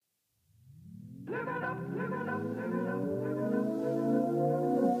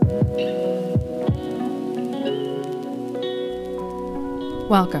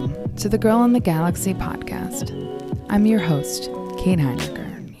Welcome to the Girl in the Galaxy podcast. I'm your host, Kate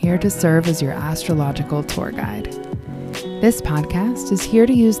Heinecker, here to serve as your astrological tour guide. This podcast is here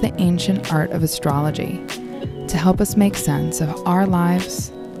to use the ancient art of astrology to help us make sense of our lives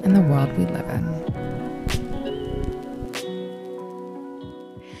and the world we live in.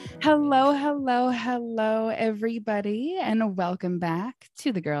 Hello, everybody, and welcome back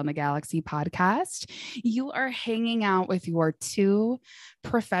to the Girl in the Galaxy podcast. You are hanging out with your two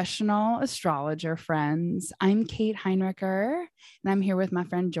professional astrologer friends. I'm Kate Heinricher, and I'm here with my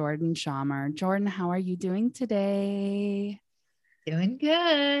friend Jordan Schaumer. Jordan, how are you doing today? Doing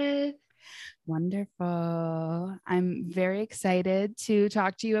good. Wonderful. I'm very excited to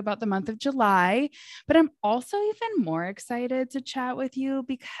talk to you about the month of July, but I'm also even more excited to chat with you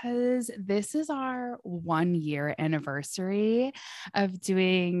because this is our 1-year anniversary of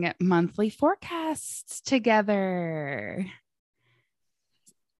doing monthly forecasts together.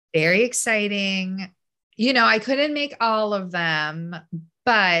 Very exciting. You know, I couldn't make all of them,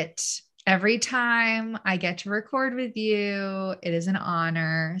 but every time I get to record with you, it is an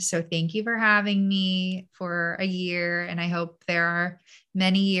honor. So thank you for having me for a year. And I hope there are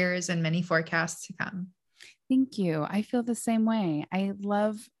many years and many forecasts to come. Thank you. I feel the same way. I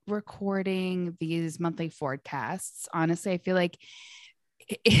love recording these monthly forecasts. Honestly, I feel like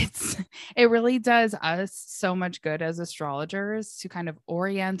it really does us so much good as astrologers to kind of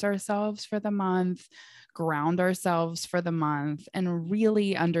orient ourselves for the month, ground ourselves for the month, and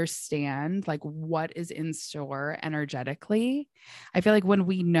really understand like what is in store energetically. I feel like when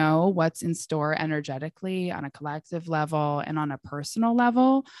we know what's in store energetically on a collective level and on a personal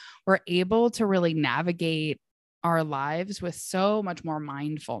level, we're able to really navigate our lives with so much more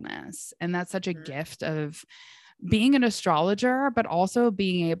mindfulness. And that's such a gift of being an astrologer, but also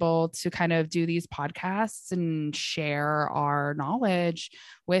being able to kind of do these podcasts and share our knowledge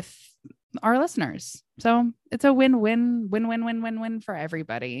with our listeners. So it's a win-win for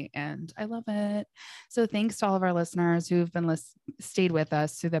everybody. And I love it. So thanks to all of our listeners who've been stayed with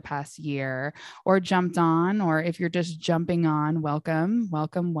us through the past year or jumped on, or if you're just jumping on, welcome.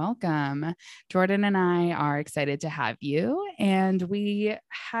 Jordan and I are excited to have you. And we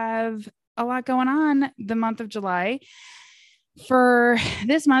have a lot going on the month of July. For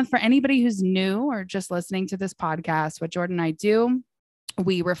this month, for anybody who's new or just listening to this podcast, what Jordan and I do,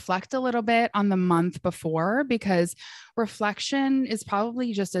 we reflect a little bit on the month before, because reflection is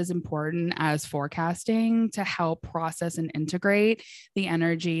probably just as important as forecasting to help process and integrate the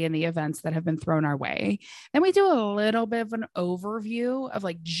energy and the events that have been thrown our way. Then we do a little bit of an overview of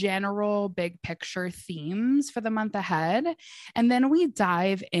like general big picture themes for the month ahead. And then we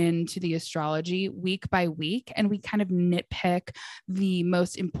dive into the astrology week by week, and we kind of nitpick the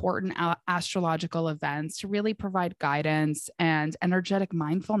most important astrological events to really provide guidance and energetic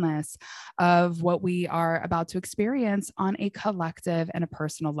mindfulness of what we are about to experience on a collective and a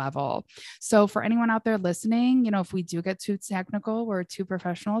personal level. So for anyone out there listening, you know, if we do get too technical, we're two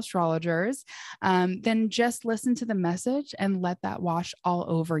professional astrologers, then just listen to the message and let that wash all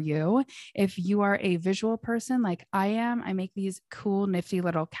over you. If you are a visual person like I am, I make these cool, nifty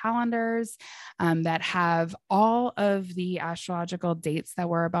little calendars that have all of the astrological dates that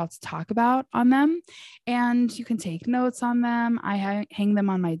we're about to talk about on them. And you can take notes on them. I hang them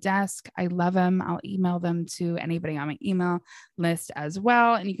on my desk. I love them. I'll email them to anybody on my email list as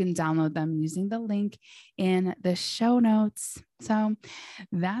well. And you can download them using the link in the show notes. So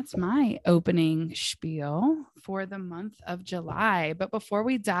that's my opening spiel for the month of July. But before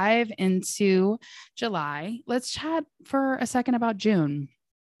we dive into July, let's chat for a second about June.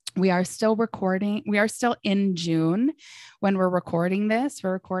 We are still recording. We are still in June when we're recording this.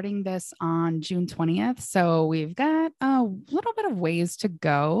 We're recording this on June 20th. So we've got a little bit of ways to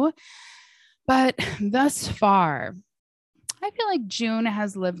go. But thus far, I feel like June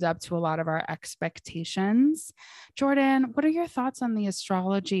has lived up to a lot of our expectations. Jordan, what are your thoughts on the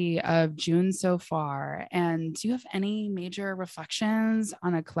astrology of June so far? And do you have any major reflections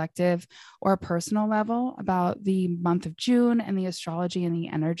on a collective or a personal level about the month of June and the astrology and the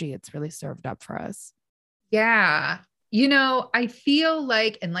energy it's really served up for us? Yeah. You know, I feel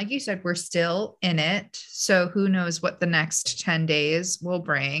like, and like you said, we're still in it. So who knows what the next 10 days will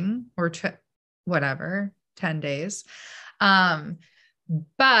bring, or whatever, 10 days.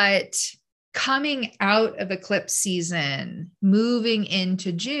 But coming out of eclipse season, moving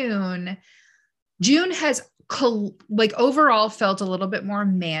into June has overall felt a little bit more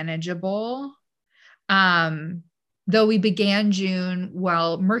manageable. though we began June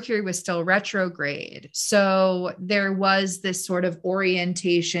while Mercury was still retrograde. So there was this sort of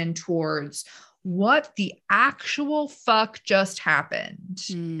orientation towards what the actual fuck just happened.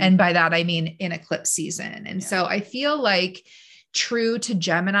 And by that, I mean in eclipse season. And so I feel like, true to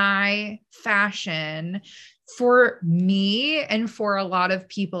Gemini fashion, for me and for a lot of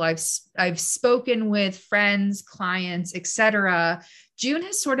people I've spoken with, friends, clients, etc., June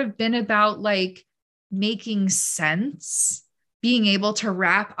has sort of been about like making sense, being able to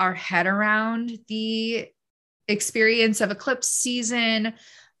wrap our head around the experience of eclipse season,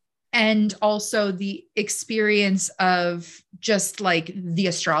 and also the experience of just like the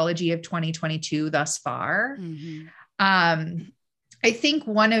astrology of 2022 thus far. I think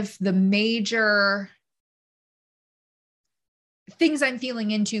one of the major things I'm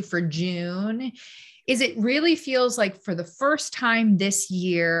feeling into for June is it really feels like for the first time this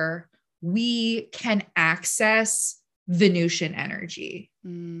year, we can access Venusian energy.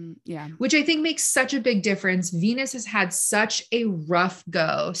 Which I think makes such a big difference. Venus has had such a rough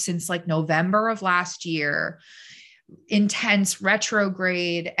go since like November of last year, intense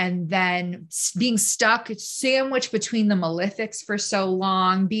retrograde, and then being stuck sandwiched between the malefics for so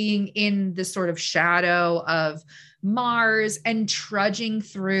long, being in the sort of shadow of Mars and trudging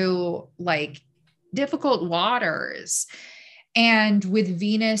through like difficult waters. And with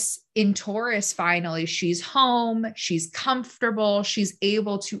Venus in Taurus, finally, she's home, she's comfortable, she's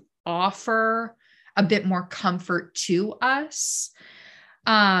able to offer a bit more comfort to us.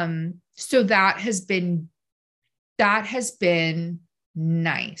 So that has been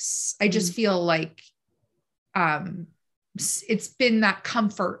nice. I just feel like it's been that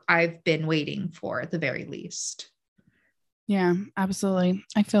comfort I've been waiting for at the very least. Yeah, absolutely.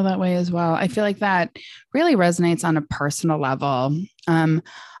 I feel that way as well. I feel like that really resonates on a personal level. On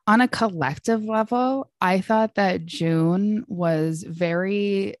a collective level, I thought that June was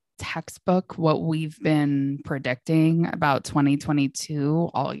very textbook what we've been predicting about 2022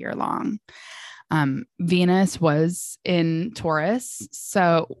 all year long. Venus was in Taurus,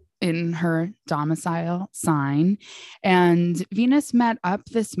 so in her domicile sign, and Venus met up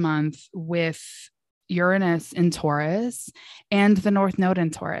this month with Uranus in Taurus and the North Node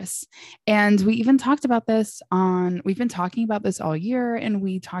in Taurus. And we even talked about this we've been talking about this all year, and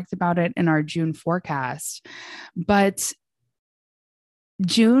we talked about it in our June forecast. But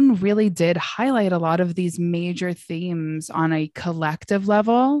June really did highlight a lot of these major themes on a collective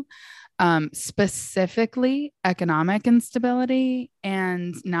level, specifically economic instability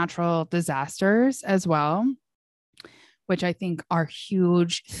and natural disasters as well, which I think are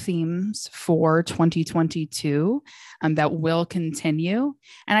huge themes for 2022 that will continue.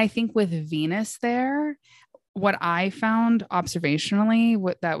 And I think with Venus there, what I found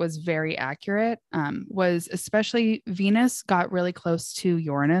observationally, that was very accurate, was especially Venus got really close to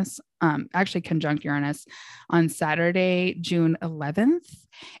Uranus, actually conjunct Uranus on Saturday, June 11th.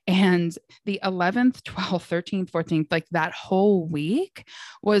 And the 11th, 12th, 13th, 14th, like that whole week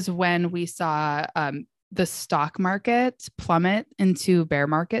was when we saw the stock market plummet into bear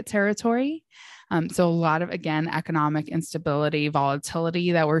market territory. So a lot of, again, economic instability,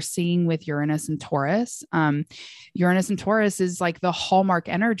 volatility that we're seeing with Uranus and Taurus. Uranus and Taurus is like the hallmark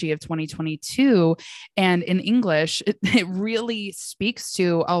energy of 2022. And in English, it really speaks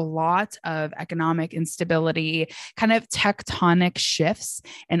to a lot of economic instability, kind of tectonic shifts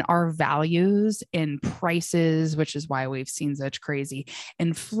in our values in prices, which is why we've seen such crazy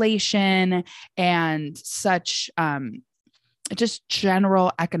inflation and such just general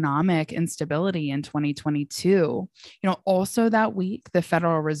economic instability in 2022. Also that week, the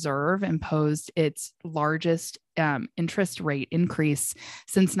Federal Reserve imposed its largest interest rate increase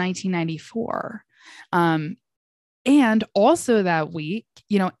since 1994. And also that week,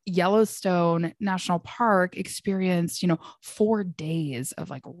 Yellowstone National Park experienced, 4 days of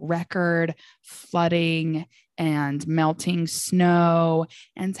like record flooding and melting snow,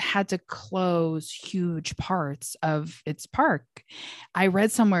 and had to close huge parts of its park. I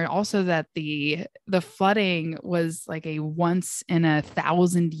read somewhere also that the flooding was like a once in a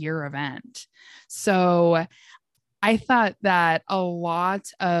 1,000-year event. So I thought that a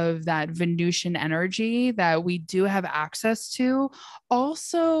lot of that Venusian energy that we do have access to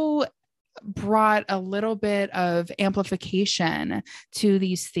also brought a little bit of amplification to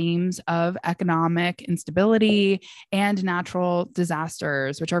these themes of economic instability and natural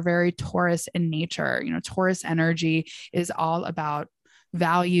disasters, which are very Taurus in nature. Taurus energy is all about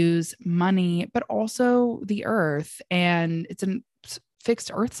values, money, but also the earth. And it's a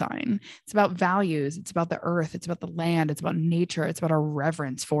fixed earth sign. It's about values. It's about the earth. It's about the land. It's about nature. It's about our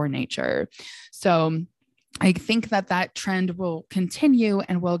reverence for nature. So I think that trend will continue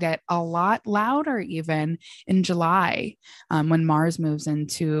and will get a lot louder even in July, when Mars moves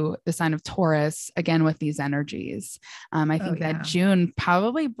into the sign of Taurus again with these energies. I think that June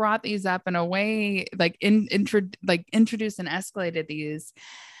probably brought these up in a way, like introduced and escalated these,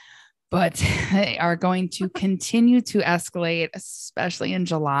 but they are going to continue to escalate, especially in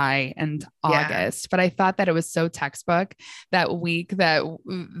July and August. But I thought that it was so textbook that week that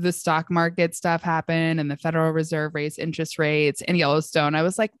the stock market stuff happened and the Federal Reserve raised interest rates in Yellowstone. I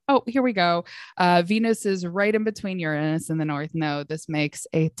was like, oh, here we go. Venus is right in between Uranus and the North Node. This makes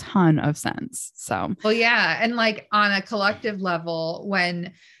a ton of sense. So, well, yeah. And like on a collective level,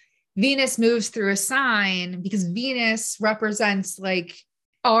 when Venus moves through a sign, because Venus represents like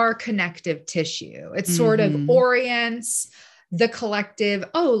our connective tissue. It sort of orients the collective.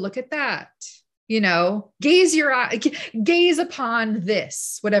 Oh, look at that. Gaze upon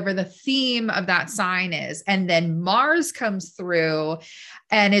this, whatever the theme of that sign is. And then Mars comes through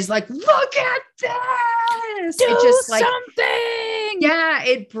and is like, look at this. Do it just something. Yeah.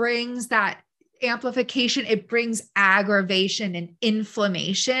 It brings that amplification. It brings aggravation and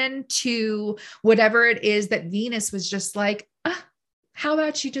inflammation to whatever it is that Venus was just like, how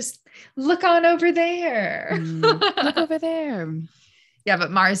about you just look on over there? Look over there. Yeah, but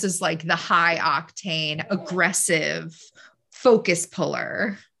Mars is like the high octane, aggressive focus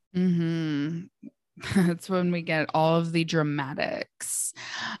puller. That's when we get all of the dramatics.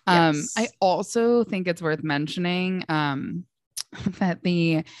 Yes. I also think it's worth mentioning that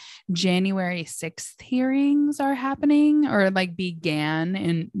the January 6th hearings are happening, or like began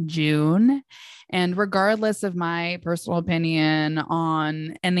in June. And regardless of my personal opinion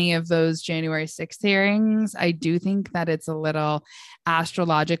on any of those January 6th hearings, I do think that it's a little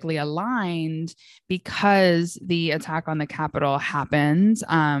astrologically aligned, because the attack on the Capitol happened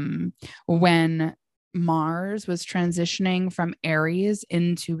when Mars was transitioning from Aries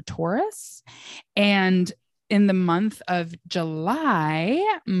into Taurus. And in the month of July,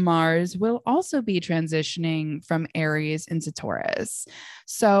 Mars will also be transitioning from Aries into Taurus.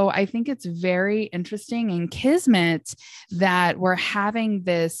 So I think it's very interesting and kismet that we're having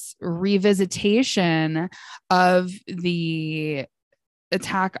this revisitation of the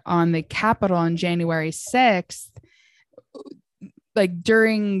attack on the Capitol on January 6th, like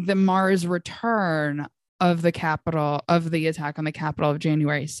during the Mars return of the Capitol, of the attack on the Capitol of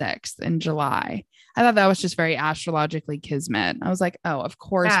January 6th in July. I thought that was just very astrologically kismet. I was like, oh, of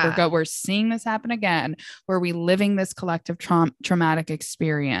course we're seeing this happen again. We're reliving this collective traumatic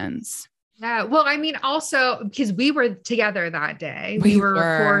experience. Yeah. Well, I mean, also because we were together that day, we were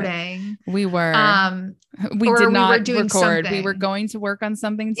recording. We were. We were doing record. Something. We were going to work on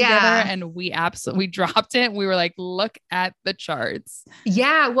something together, and we absolutely dropped it. We were like, look at the charts.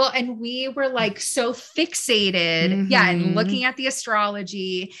 Yeah. Well, and we were like so fixated. Yeah. And looking at the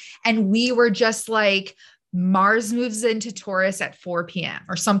astrology, and we were just like, Mars moves into Taurus at 4 p.m.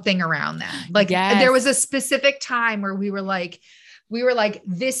 or something around that. Like there was a specific time where we were like,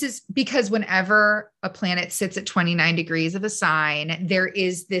 this is because whenever a planet sits at 29 degrees of a sign, there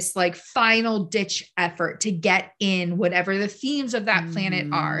is this like final ditch effort to get in whatever the themes of that planet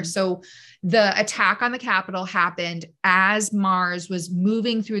are. So the attack on the Capitol happened as Mars was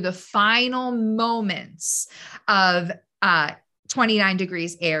moving through the final moments of 29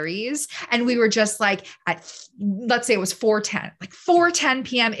 degrees Aries. And we were just like, let's say it was 4:10, like 4:10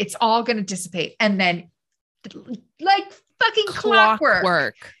 p.m. It's all going to dissipate. And then like fucking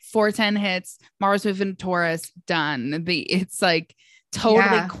clockwork. 4:10 hits, Mars moving Taurus, done. It's like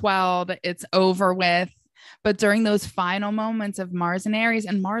totally quelled. It's over with. But during those final moments of Mars and Aries,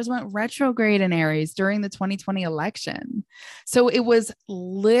 and Mars went retrograde in Aries during the 2020 election. So it was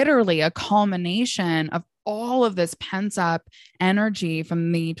literally a culmination of all of this pent up energy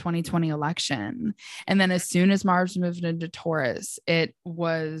from the 2020 election. And then as soon as Mars moved into Taurus, it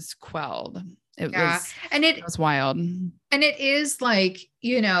was quelled. It was wild. And it is like,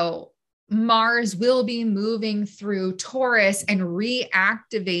 Mars will be moving through Taurus and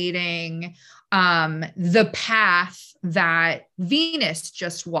reactivating the path that Venus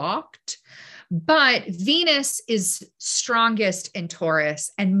just walked. But Venus is strongest in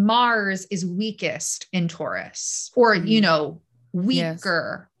Taurus and Mars is weakest in Taurus, or,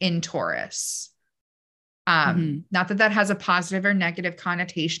 weaker in Taurus. Not that has a positive or negative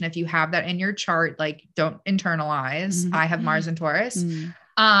connotation. If you have that in your chart, like don't internalize. I have Mars in Taurus.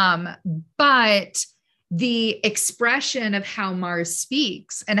 But the expression of how Mars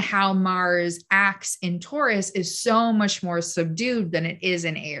speaks and how Mars acts in Taurus is so much more subdued than it is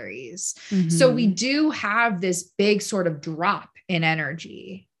in Aries. So we do have this big sort of drop in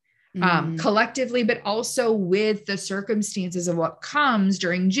energy. collectively, but also with the circumstances of what comes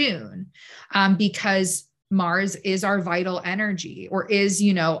during June, because Mars is our vital energy, or is,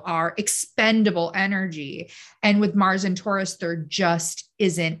 our expendable energy. And with Mars and Taurus, there just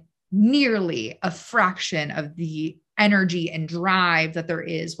isn't nearly a fraction of the energy and drive that there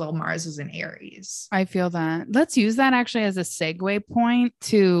is while Mars is in Aries. I feel that. Let's use that actually as a segue point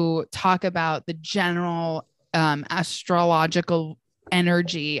to talk about the general astrological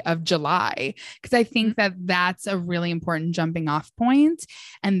energy of July, because I think that that's a really important jumping off point.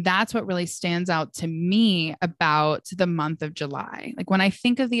 And that's what really stands out to me about the month of July. Like when I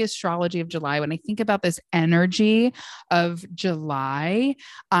think of the astrology of July, when I think about this energy of July,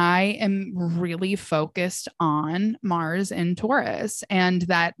 I am really focused on Mars in Taurus and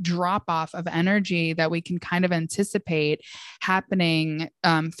that drop off of energy that we can kind of anticipate happening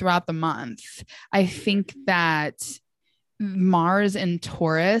throughout the month. I think that Mars in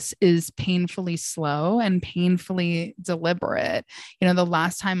Taurus is painfully slow and painfully deliberate. The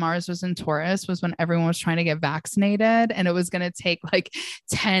last time Mars was in Taurus was when everyone was trying to get vaccinated, and it was going to take like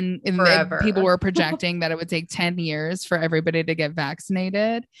 10, people were projecting that it would take 10 years for everybody to get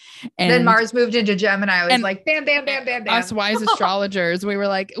vaccinated. And then Mars moved into Gemini. I was like, bam, bam, bam, bam, bam. Us wise astrologers, we were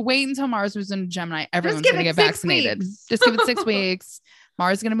like, wait until Mars was in Gemini. Everyone's going to get vaccinated. Just give it 6 weeks.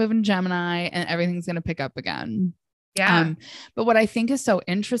 Mars is going to move in Gemini and everything's going to pick up again. Yeah. But what I think is so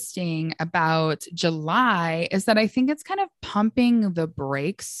interesting about July is that I think it's kind of pumping the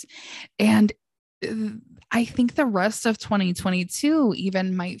brakes. And I think the rest of 2022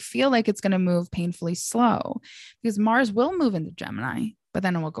 even might feel like it's going to move painfully slow, because Mars will move into Gemini, but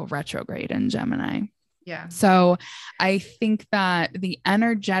then it will go retrograde in Gemini. Yeah. So I think that the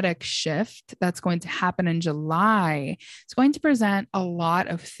energetic shift that's going to happen in July is going to present a lot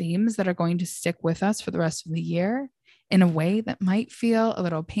of themes that are going to stick with us for the rest of the year, in a way that might feel a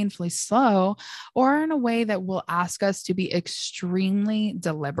little painfully slow, or in a way that will ask us to be extremely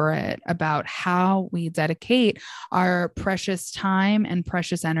deliberate about how we dedicate our precious time and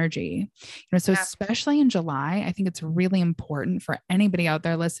precious energy. So especially in July, I think it's really important for anybody out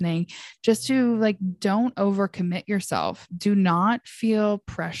there listening just to don't overcommit yourself. Do not feel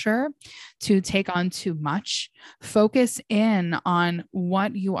pressure to take on too much. Focus in on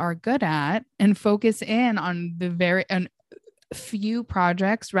what you are good at, and focus in on the few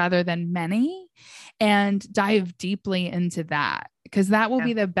projects rather than many, and dive deeply into that, because that will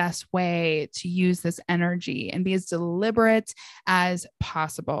be the best way to use this energy and be as deliberate as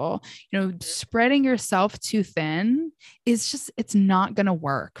possible. Spreading yourself too thin it's not going to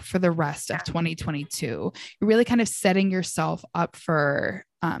work for the rest of 2022. You're really kind of setting yourself up for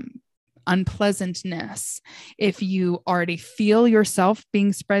unpleasantness. If you already feel yourself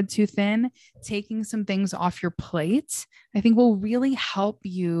being spread too thin, taking some things off your plate, I think will really help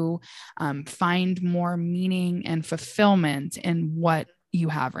you find more meaning and fulfillment in what you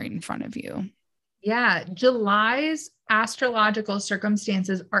have right in front of you. Yeah. July's astrological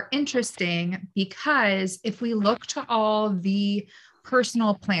circumstances are interesting because if we look to all the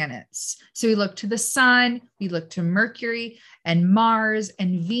personal planets, so we look to the sun, we look to Mercury and Mars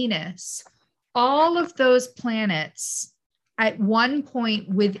and Venus, all of those planets at one point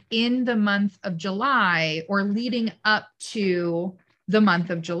within the month of July, or leading up to the month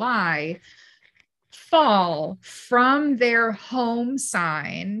of July, fall from their home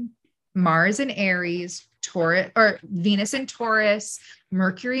sign, Mars in Aries, Taurus, or Venus in Taurus,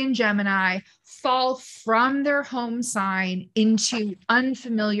 Mercury in Gemini, fall from their home sign into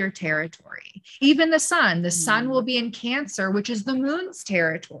unfamiliar territory. Even the sun will be in Cancer, which is the moon's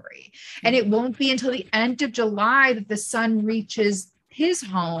territory. And it won't be until the end of July that the sun reaches his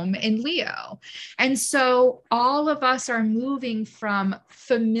home in Leo. And so all of us are moving from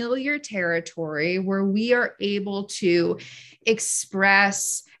familiar territory where we are able to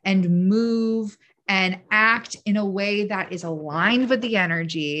express and move and act in a way that is aligned with the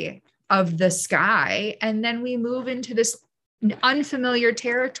energy of the sky. And then we move into this unfamiliar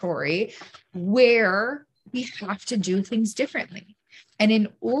territory where we have to do things differently. And in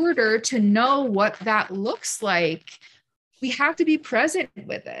order to know what that looks like, we have to be present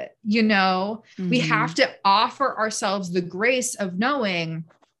with it. We have to offer ourselves the grace of knowing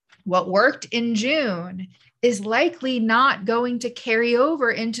what worked in June is likely not going to carry over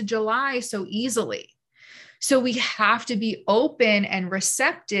into July so easily. So we have to be open and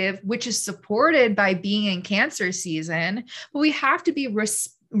receptive, which is supported by being in Cancer season, but we have to be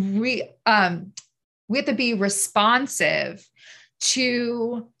responsive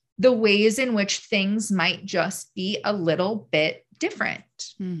to the ways in which things might just be a little bit different.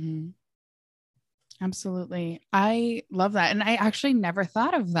 Mm-hmm. Absolutely. I love that. And I actually never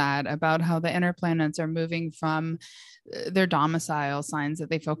thought of that about how the inner planets are moving from their domicile signs that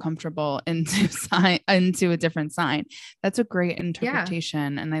they feel comfortable into a different sign. That's a great Yeah.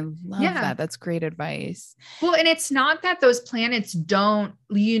 interpretation. And I love Yeah. that. That's great advice. Well, and it's not that those planets don't,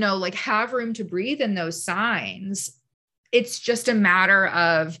 like have room to breathe in those signs. It's just a matter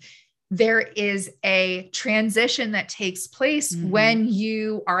of there is a transition that takes place Mm-hmm. when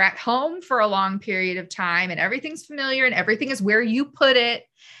you are at home for a long period of time and everything's familiar and everything is where you put it.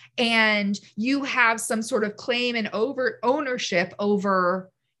 And you have some sort of claim and over ownership over,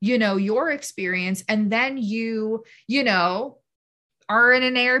 your experience. And then you are in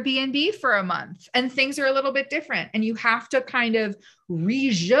an Airbnb for a month and things are a little bit different. And you have to kind of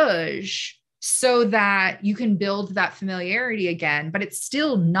rejudge so that you can build that familiarity again, but it's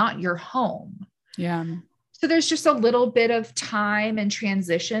still not your home. Yeah. So there's just a little bit of time and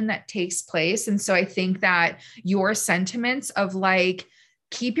transition that takes place. And so I think that your sentiments of like,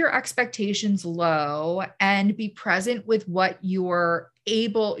 keep your expectations low and be present with what you're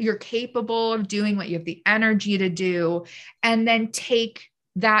capable of doing, what you have the energy to do, and then take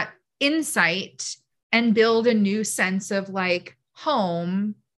that insight and build a new sense of like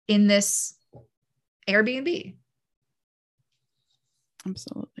home in this Airbnb.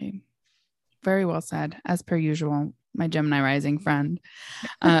 Absolutely. Very well said, as per usual, my Gemini rising friend.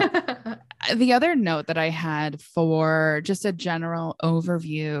 Uh, the other note that I had for just a general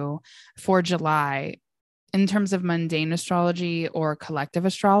overview for July in terms of mundane astrology or collective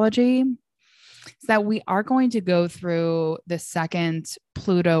astrology is that we are going to go through the second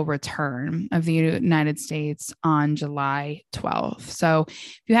Pluto return of the United States on July 12th. So,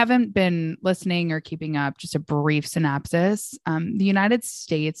 if you haven't been listening or keeping up, just a brief synopsis. The United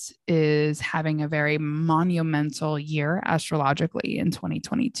States is having a very monumental year astrologically in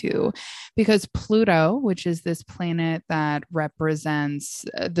 2022 because Pluto, which is this planet that represents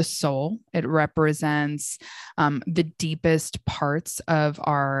the soul, it represents the deepest parts of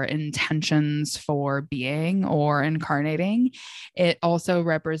our intentions for being or incarnating. It also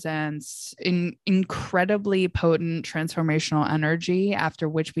represents incredibly potent transformational energy after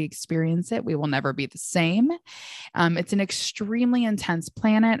which we experience it. We will never be the same. It's an extremely intense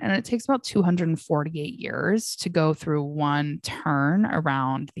planet, and it takes about 248 years to go through one turn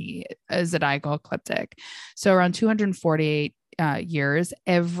around the zodiacal ecliptic. So around 248 years,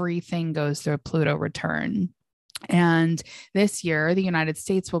 everything goes through a Pluto return. And this year, the United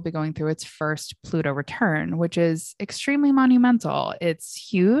States will be going through its first Pluto return, which is extremely monumental. It's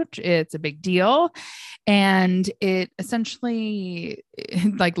huge, it's a big deal. And it essentially,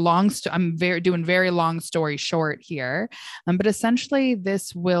 like I'm doing very long story short here. But essentially,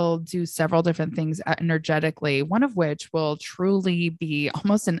 this will do several different things energetically, one of which will truly be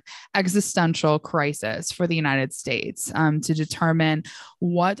almost an existential crisis for the United States to determine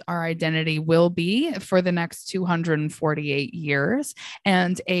what our identity will be for the next 248 years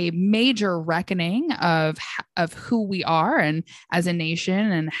and a major reckoning of who we are and as a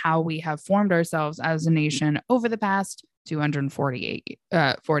nation and how we have formed ourselves as a nation over the past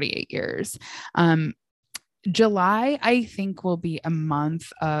 248 years. July, I think, will be a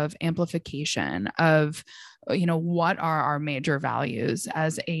month of amplification of, what are our major values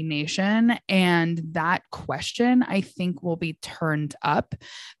as a nation? And that question, I think, will be turned up.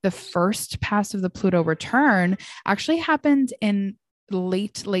 The first pass of the Pluto return actually happened in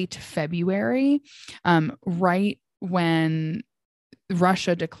late February, right when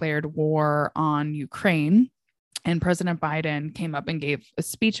Russia declared war on Ukraine. And President Biden came up and gave a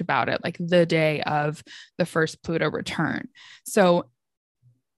speech about it, like the day of the first Pluto return. So,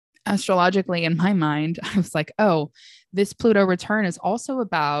 astrologically, in my mind, I was like, oh, this Pluto return is also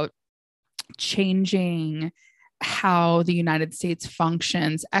about changing how the United States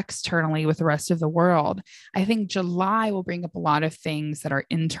functions externally with the rest of the world. I think July will bring up a lot of things that are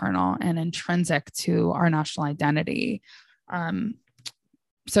internal and intrinsic to our national identity.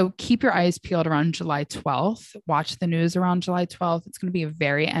 So keep your eyes peeled around July 12th. Watch the news around July 12th. It's going to be a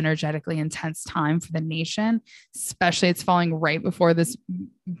very energetically intense time for the nation, especially it's falling right before this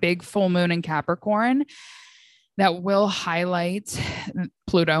big full moon in Capricorn that will highlight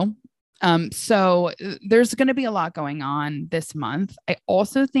Pluto. So there's going to be a lot going on this month. I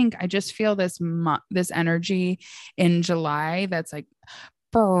also think I just feel this energy in July that's like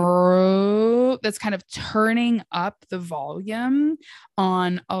that's kind of turning up the volume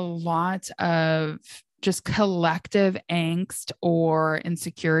on a lot of just collective angst or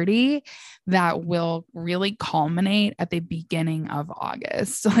insecurity that will really culminate at the beginning of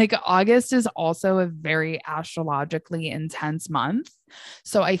August. Like August is also a very astrologically intense month.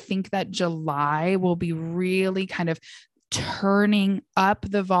 So I think that July will be really kind of turning up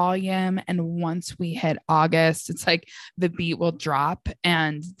the volume. And once we hit August, it's like the beat will drop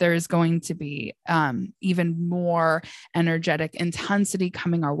and there's going to be even more energetic intensity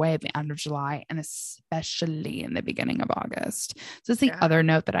coming our way at the end of July and especially in the beginning of August. So that's the other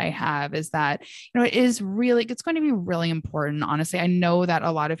note that I have is that, it's going to be really important. Honestly, I know that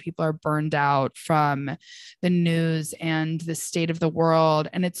a lot of people are burned out from the news and the state of the world.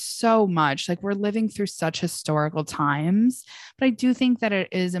 And it's so much like we're living through such historical times. But I do think that it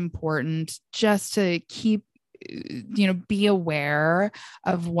is important just to keep, be aware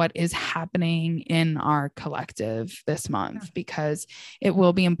of what is happening in our collective this month because it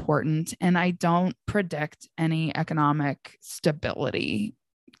will be important. And I don't predict any economic stability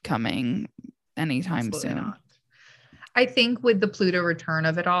coming anytime soon. Not. I think with the Pluto return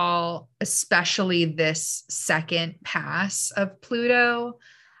of it all, especially this second pass of Pluto,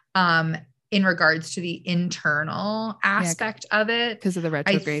 in regards to the internal aspect of it. Because of the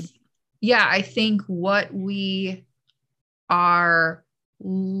retrograde. I think what we are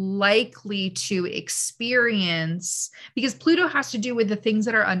likely to experience, because Pluto has to do with the things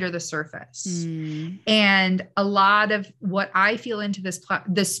that are under the surface. And a lot of what I feel into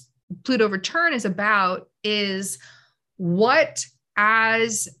this Pluto return is about is what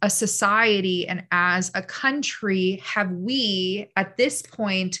as a society and as a country have we at this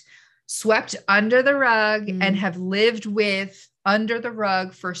point swept under the rug and have lived with under the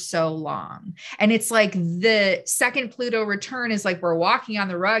rug for so long. And it's like the second Pluto return is like we're walking on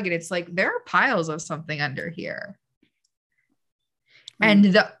the rug and it's like there are piles of something under here. And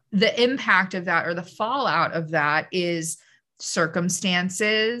the impact of that or the fallout of that is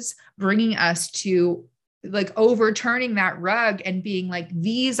circumstances bringing us to like overturning that rug and being like,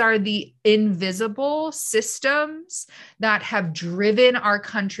 these are the invisible systems that have driven our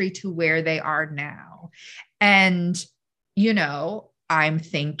country to where they are now. And, I'm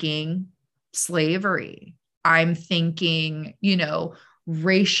thinking slavery. I'm thinking,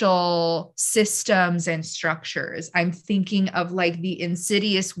 racial systems and structures. I'm thinking of like the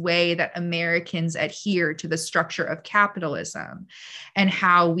insidious way that Americans adhere to the structure of capitalism and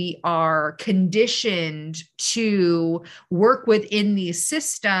how we are conditioned to work within these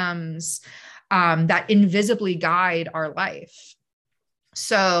systems that invisibly guide our life.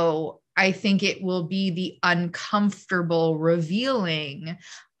 So I think it will be the uncomfortable revealing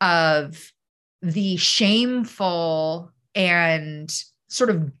of the shameful and sort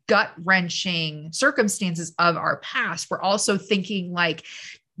of gut-wrenching circumstances of our past. We're also thinking like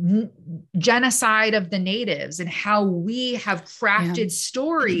genocide of the natives and how we have crafted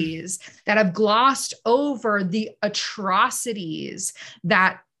stories that have glossed over the atrocities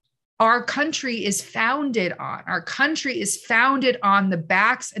that our country is founded on. Our country is founded on the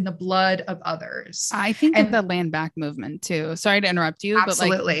backs and the blood of others. I think of the land back movement too. Sorry to interrupt you,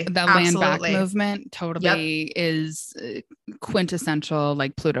 absolutely, but like the land back movement totally is quintessential,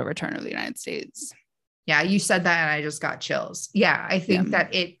 like Pluto return of the United States. Yeah, you said that and I just got chills. Yeah, I think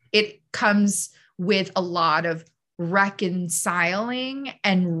that it comes with a lot of reconciling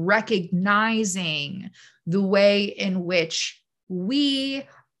and recognizing the way in which we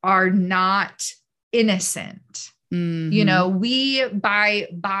are not innocent. We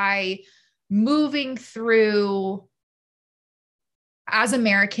by moving through as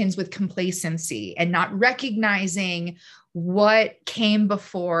Americans with complacency and not recognizing what came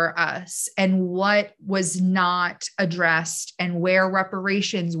before us and what was not addressed and where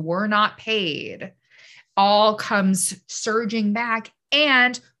reparations were not paid, all comes surging back.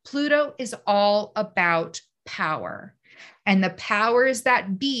 And Pluto is all about power. And the powers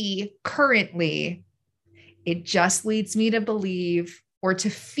that be currently, it just leads me to believe or to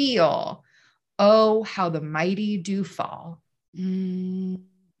feel, oh, how the mighty do fall. I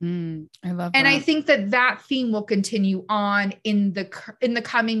love that. And I think that theme will continue on in the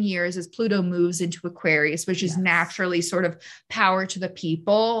coming years as Pluto moves into Aquarius, which is naturally sort of power to the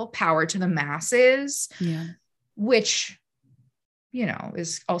people, power to the masses, which,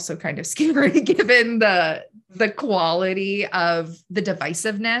 is also kind of scary given the quality of the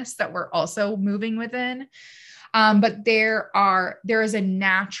divisiveness that we're also moving within. But there is a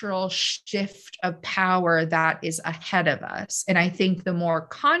natural shift of power that is ahead of us. And I think the more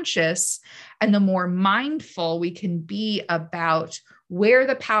conscious and the more mindful we can be about where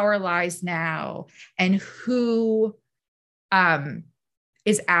the power lies now and who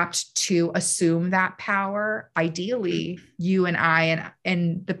is apt to assume that power. Ideally, you and I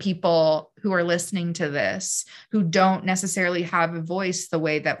and the people who are listening to this, who don't necessarily have a voice the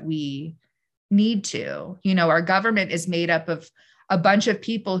way that we need to. You know, our government is made up of a bunch of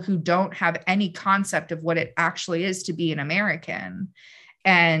people who don't have any concept of what it actually is to be an American.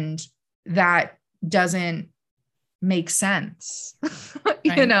 And that doesn't make sense,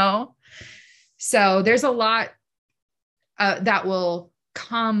 you know? So there's a lot that will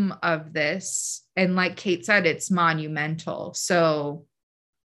come of this. And like Kate said, it's monumental. So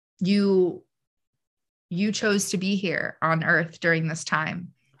you chose to be here on Earth during this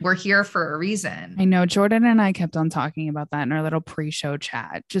time. We're here for a reason. I know Jordan and I kept on talking about that in our little pre-show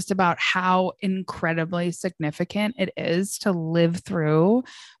chat, just about how incredibly significant it is to live through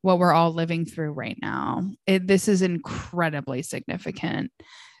what we're all living through right now. This is incredibly significant.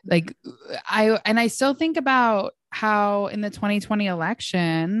 Like I still think about how in the 2020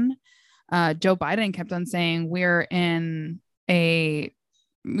 election, Joe Biden kept on saying we're in a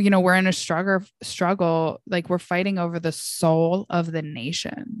struggle, like we're fighting over the soul of the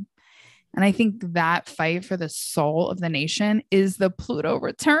nation. And I think that fight for the soul of the nation is the Pluto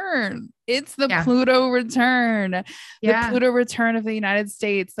return. It's the Pluto return, the Pluto return of the United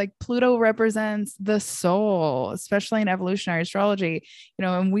States. Like Pluto represents the soul, especially in evolutionary astrology, you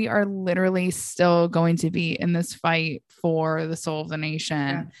know, and we are literally still going to be in this fight for the soul of the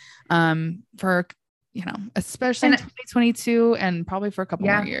nation, for, you know, especially in 2022 and probably for a couple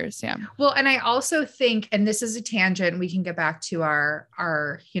more years. Yeah. Well, and I also think, and this is a tangent, we can get back to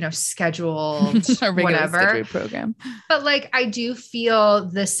our, you know, scheduled whatever scheduled program. But like, I do feel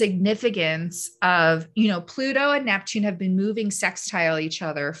the significance of, you know, Pluto and Neptune have been moving sextile each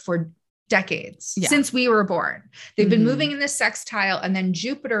other for decades since we were born. They've been moving in this sextile, and then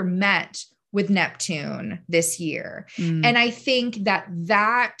Jupiter met with Neptune this year. And I think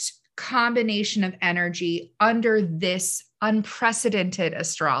that combination of energy under this unprecedented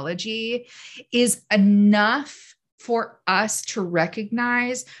astrology is enough for us to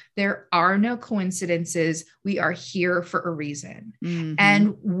recognize there are no coincidences. We are here for a reason.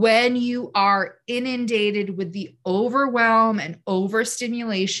 And when you are inundated with the overwhelm and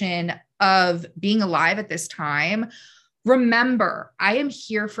overstimulation of being alive at this time, remember, I am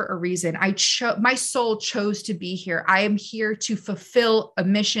here for a reason. My soul chose to be here. I am here to fulfill a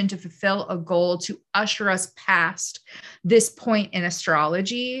mission, to fulfill a goal, to usher us past this point in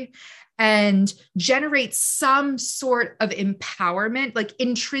astrology and generate some sort of empowerment, like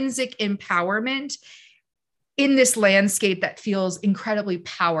intrinsic empowerment in this landscape that feels incredibly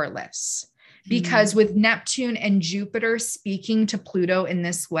powerless. Because with Neptune and Jupiter speaking to Pluto in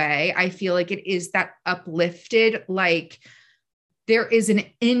this way, I feel like it is that uplifted, like there is an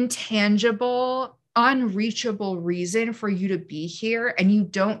intangible, unreachable reason for you to be here. And you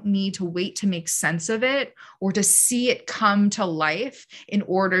don't need to wait to make sense of it or to see it come to life in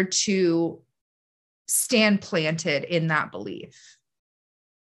order to stand planted in that belief.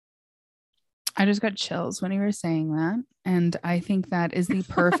 I just got chills when you were saying that. And I think that is the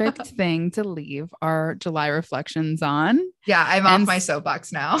perfect thing to leave our July reflections on. Yeah, I'm off my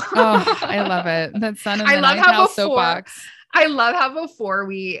soapbox now. Oh, I love it. That sun in the ninth house soapbox. I love how before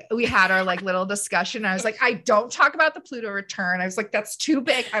we had our like little discussion, I was like, I don't talk about the Pluto return. I was like, that's too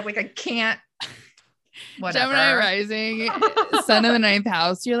big. I'm like, I can't. Whatever. Gemini rising, sun in the ninth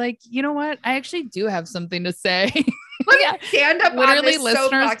house. You're like, you know what? I actually do have something to say. Stand up. Literally,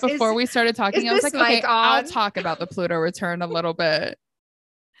 listeners, before we started talking, I was like, okay, I'll talk about the Pluto return a little bit.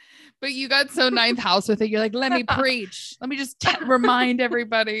 But you got so ninth house with it. You're like, let me preach. Let me just remind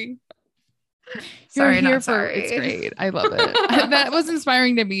everybody. It's great. I love it. That was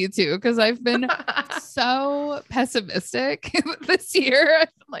inspiring to me too, because I've been so pessimistic this year. I'm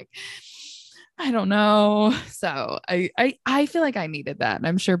like, I don't know. So I feel like I needed that. And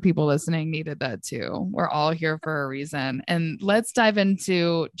I'm sure people listening needed that too. We're all here for a reason. And let's dive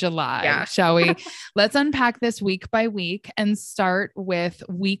into July, shall we? Let's unpack this week by week and start with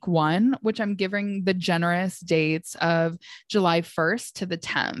week 1, which I'm giving the generous dates of July 1st to the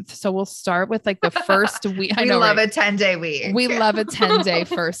 10th. So we'll start with like the first week. We love a 10-day week. We love a 10-day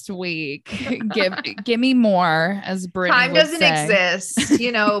first week. Give me more, as Brittany Time doesn't exist.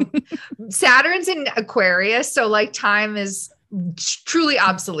 You know, Saturn's in Aquarius, so like time is truly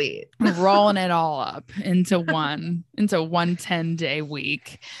obsolete. Rolling it all up into one 10-day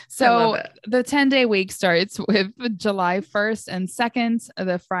week. So the 10-day week starts with July 1st and 2nd,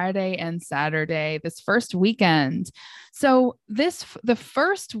 the Friday and Saturday, this first weekend. So the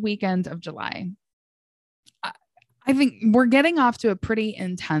first weekend of July, I think we're getting off to a pretty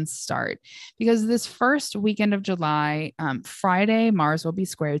intense start because this first weekend of July, Friday, Mars will be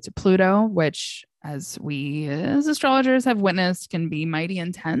squared to Pluto, which, as we as astrologers have witnessed, can be mighty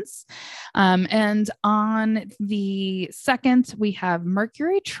intense. And on the second, we have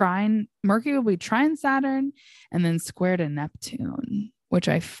Mercury will be trine Saturn and then squared to Neptune, which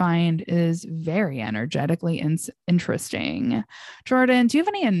I find is very energetically interesting. Jordan, do you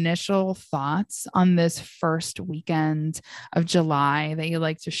have any initial thoughts on this first weekend of July that you'd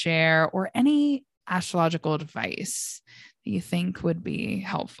like to share, or any astrological advice that you think would be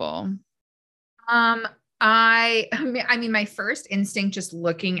helpful? I mean, my first instinct just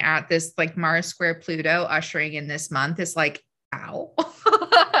looking at this like Mars square Pluto ushering in this month is like, ow.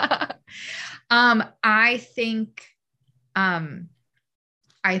 I think,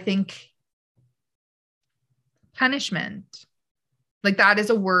 I think punishment, like that is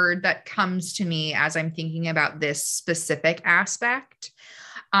a word that comes to me as I'm thinking about this specific aspect.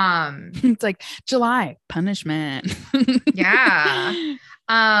 It's like July punishment. Yeah.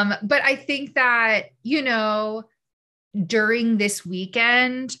 But I think that, during this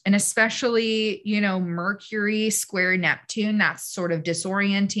weekend, and especially, Mercury square Neptune, that's sort of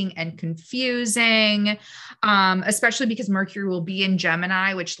disorienting and confusing, especially because Mercury will be in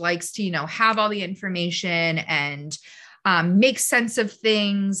Gemini, which likes to, have all the information and make sense of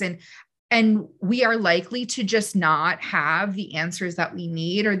things. And we are likely to just not have the answers that we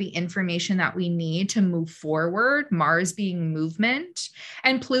need or the information that we need to move forward, Mars being movement.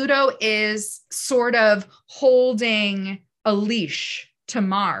 And Pluto is sort of holding a leash to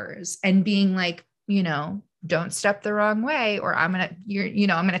Mars and being like, don't step the wrong way, or I'm going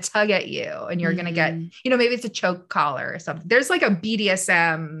to tug at you and you're going to get, maybe it's a choke collar or something. There's like a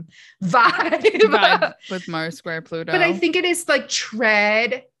BDSM vibe with Mars square Pluto. But I think it is like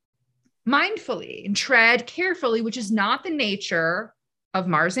tread mindfully and tread carefully, which is not the nature of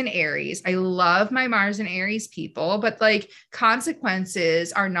Mars and Aries. I love my Mars and Aries people, but like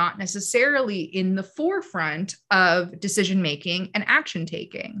consequences are not necessarily in the forefront of decision making and action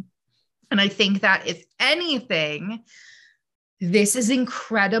taking. And I think that if anything, this is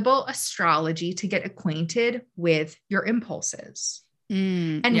incredible astrology to get acquainted with your impulses.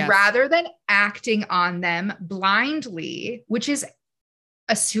 And yes. rather than acting on them blindly, which is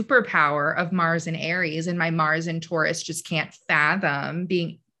a superpower of Mars and Aries, and my Mars and Taurus just can't fathom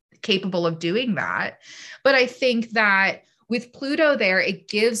being capable of doing that. But I think that with Pluto there, it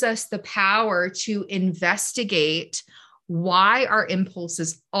gives us the power to investigate why our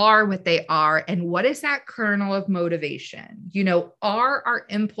impulses are what they are and what is that kernel of motivation. Are our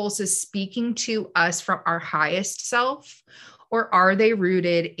impulses speaking to us from our highest self? Or are they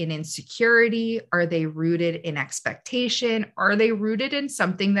rooted in insecurity? Are they rooted in expectation? Are they rooted in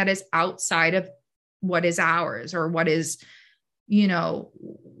something that is outside of what is ours, or what is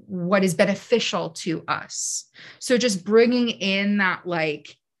beneficial to us? So just bringing in that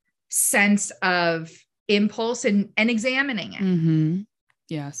like sense of impulse and examining it. Mm-hmm.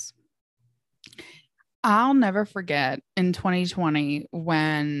 Yes. I'll never forget in 2020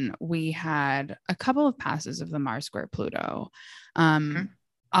 when we had a couple of passes of the Mars square Pluto.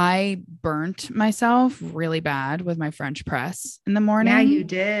 I burnt myself really bad with my French press in the morning. Yeah, you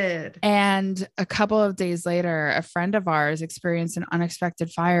did. And a couple of days later, a friend of ours experienced an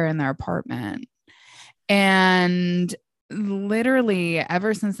unexpected fire in their apartment. And literally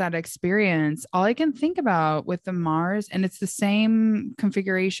ever since that experience, all I can think about with the Mars, and it's the same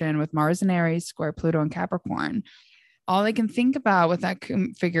configuration with Mars and Aries square Pluto and Capricorn, all I can think about with that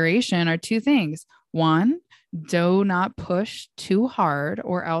configuration are two things. One, do not push too hard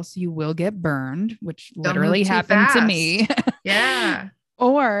or else you will get burned, which literally happened to me. Yeah.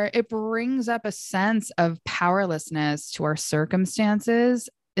 Or it brings up a sense of powerlessness to our circumstances,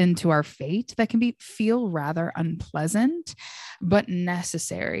 into our fate, that can feel rather unpleasant, but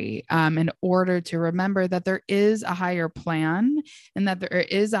necessary in order to remember that there is a higher plan and that there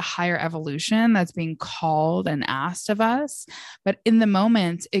is a higher evolution that's being called and asked of us. But in the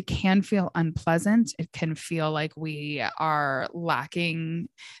moment, it can feel unpleasant. It can feel like we are lacking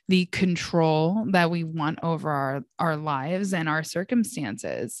the control that we want over our lives and our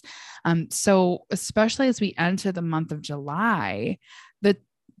circumstances. So especially as we enter the month of July, the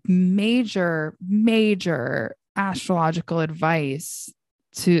major astrological advice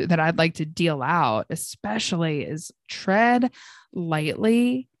that I'd like to deal out, especially, is tread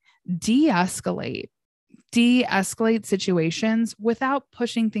lightly, de-escalate situations without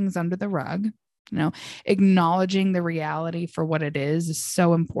pushing things under the rug. Acknowledging the reality for what it is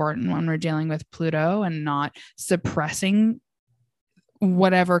so important when we're dealing with Pluto, and not suppressing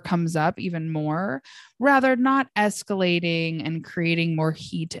whatever comes up even more, rather not escalating and creating more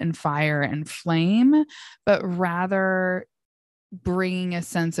heat and fire and flame, but rather bringing a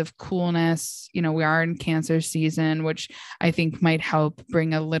sense of coolness. We are in Cancer season, which I think might help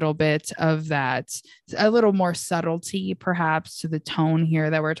bring a little bit of that, a little more subtlety perhaps to the tone here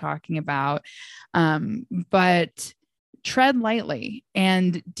that we're talking about. But tread lightly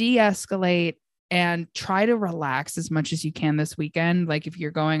and de-escalate and try to relax as much as you can this weekend. Like if you're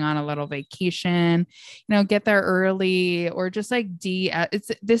going on a little vacation, get there early, or just like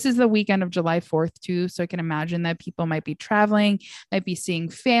this is the weekend of July 4th too. So I can imagine that people might be traveling, might be seeing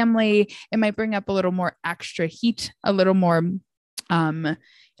family. It might bring up a little more extra heat, a little more,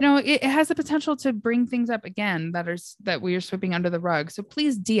 it has the potential to bring things up again that we are sweeping under the rug. So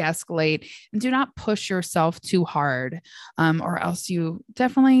please de-escalate and do not push yourself too hard, or else you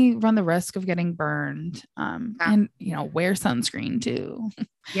definitely run the risk of getting burned. And wear sunscreen too.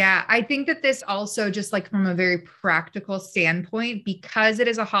 Yeah, I think that this also, just like from a very practical standpoint, because it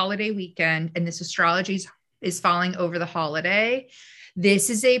is a holiday weekend and this astrology is falling over the holiday, this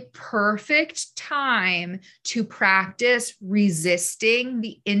is a perfect time to practice resisting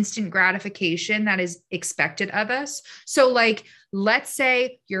the instant gratification that is expected of us. So like, let's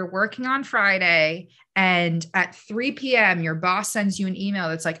say you're working on Friday and at 3 p.m., your boss sends you an email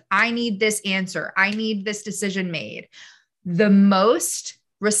that's like, I need this answer. I need this decision made. The most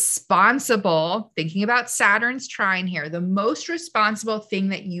responsible, thinking about Saturn's trine here, the most responsible thing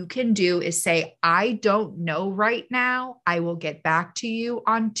that you can do is say, I don't know right now. I will get back to you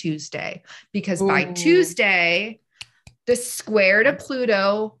on Tuesday, because by Tuesday, the square to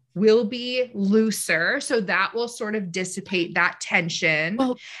Pluto will be looser. So that will sort of dissipate that tension.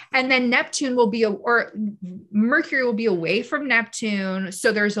 Well, and then Neptune will be, or Mercury will be away from Neptune.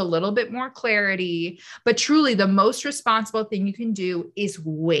 So there's a little bit more clarity, but truly the most responsible thing you can do is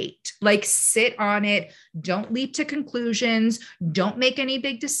wait, like sit on it. Don't leap to conclusions. Don't make any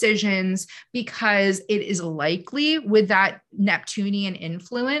big decisions, because it is likely with that Neptunian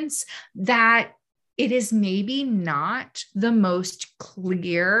influence that it is maybe not the most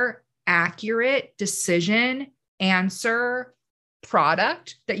clear, accurate decision, answer,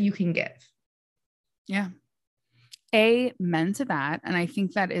 product that you can give. Yeah. Amen to that. And I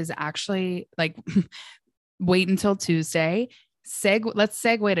think that is actually like, wait until Tuesday. Let's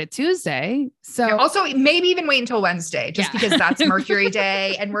segue to Tuesday. So also maybe even wait until Wednesday, just because that's Mercury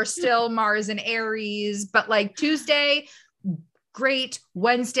day and we're still Mars and Aries, but like Tuesday, great.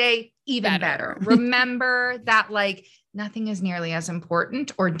 Wednesday, even better. Remember that like nothing is nearly as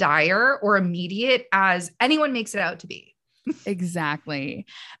important or dire or immediate as anyone makes it out to be. Exactly.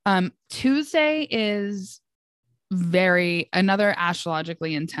 Tuesday is another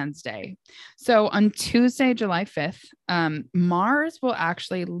astrologically intense day. So on Tuesday, July 5th, Mars will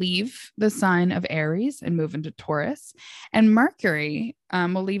actually leave the sign of Aries and move into Taurus, and Mercury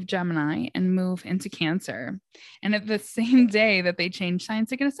will leave Gemini and move into Cancer. And at the same day that they change signs,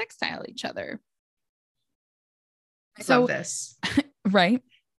 they're going to sextile each other. I love this. Right.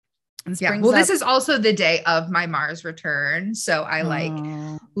 Well, this is also the day of my Mars return. So I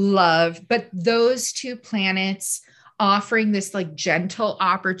love, but those two planets offering this like gentle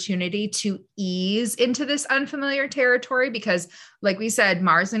opportunity to ease into this unfamiliar territory, because like we said,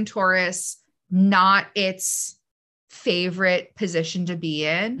 Mars and Taurus, not its favorite position to be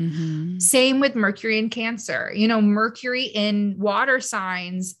in. Mm-hmm. Same with Mercury and Cancer. Mercury in water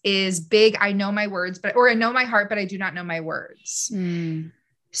signs is big. I know my words, or I know my heart, but I do not know my words. Mm.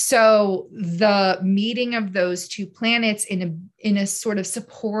 So the meeting of those two planets in a sort of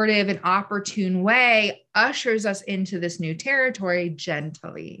supportive and opportune way ushers us into this new territory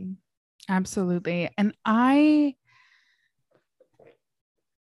gently. Absolutely. And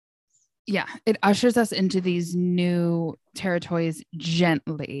it ushers us into these new territories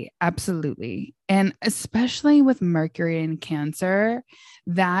gently. Absolutely. And especially with Mercury and Cancer,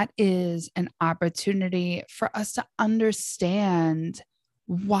 that is an opportunity for us to understand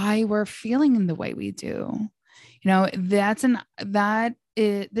why we're feeling in the way we do. This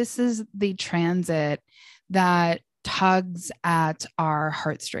is the transit that tugs at our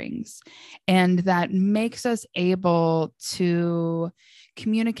heartstrings and that makes us able to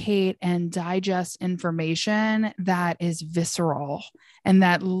communicate and digest information that is visceral and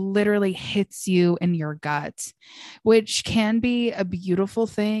that literally hits you in your gut, which can be a beautiful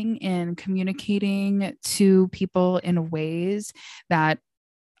thing in communicating to people in ways that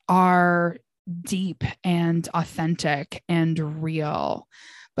are deep and authentic and real,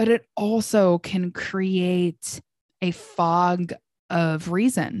 but it also can create a fog of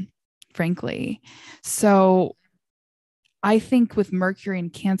reason, frankly. So I think with Mercury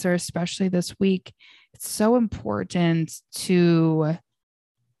and Cancer, especially this week, it's so important to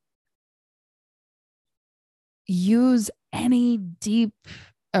use any deep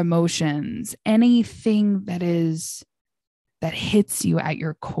emotions, anything that hits you at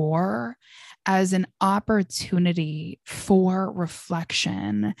your core as an opportunity for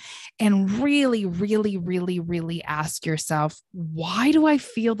reflection, and really, really, really, really ask yourself, why do I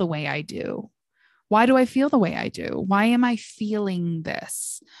feel the way I do? Why do I feel the way I do? Why am I feeling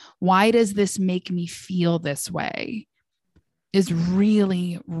this? Why does this make me feel this way? Is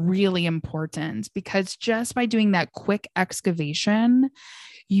really, really important, because just by doing that quick excavation,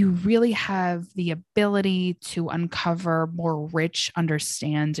 you really have the ability to uncover more rich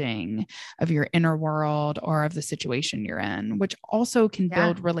understanding of your inner world or of the situation you're in, which also can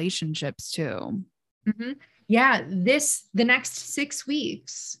build relationships too. Mm-hmm. Yeah. The next 6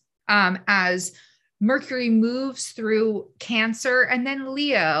 weeks, as Mercury moves through Cancer and then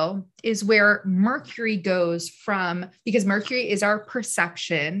Leo, is where Mercury goes from, because Mercury is our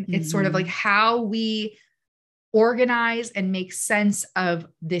perception. Mm-hmm. It's sort of like how we organize and make sense of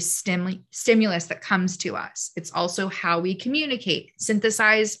this stimulus that comes to us. It's also how we communicate,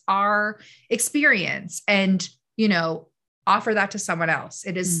 synthesize our experience, and, offer that to someone else.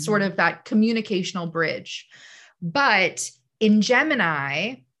 It is sort of that communicational bridge. But in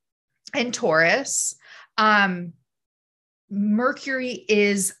Gemini and Taurus, Mercury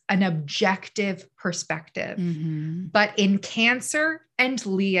is an objective perspective, but in Cancer and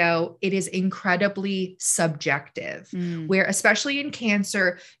Leo, it is incredibly subjective, where especially in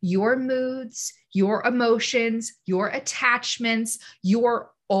Cancer, your moods, your emotions, your attachments,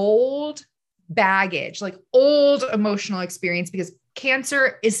 your old baggage, like old emotional experience, because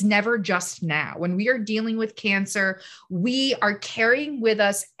Cancer is never just now. When we are dealing with Cancer, we are carrying with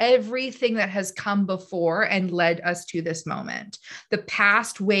us everything that has come before and led us to this moment. The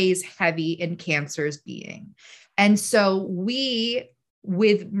past weighs heavy in Cancer's being. And so we,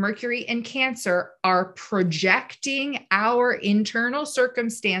 with Mercury in Cancer, are projecting our internal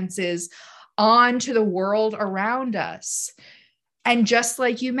circumstances onto the world around us. And just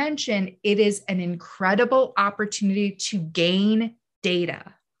like you mentioned, it is an incredible opportunity to gain data.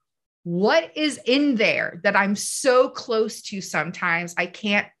 What is in there that I'm so close to sometimes I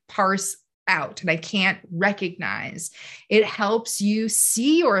can't parse out and I can't recognize? It helps you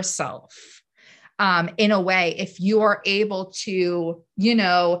see yourself in a way, if you are able to,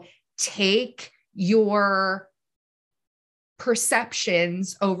 take your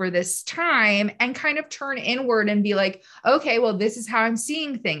perceptions over this time and kind of turn inward and be like, okay, well, this is how I'm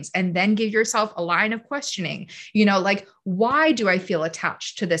seeing things. And then give yourself a line of questioning, like, why do I feel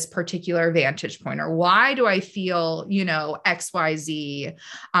attached to this particular vantage point? Or why do I feel, X, Y, Z?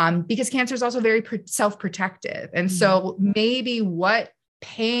 Because Cancer is also very self-protective. And so maybe what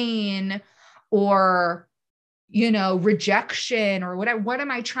pain or rejection or whatever, what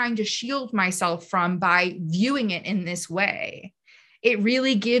am I trying to shield myself from by viewing it in this way? It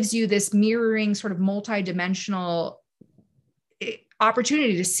really gives you this mirroring sort of multidimensional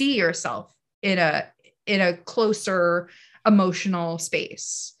opportunity to see yourself in a closer emotional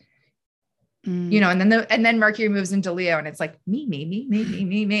space. And then Mercury moves into Leo and it's like me.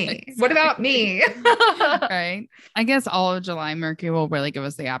 Exactly. What about me? Right. I guess all of July, Mercury will really give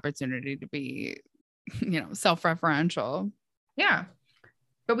us the opportunity to be self-referential. Yeah.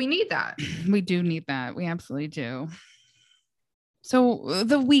 But we need that. We do need that. We absolutely do. So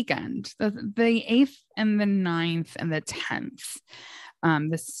the weekend, the 8th and the 9th and the 10th,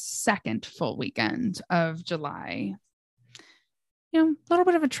 the second full weekend of July, a little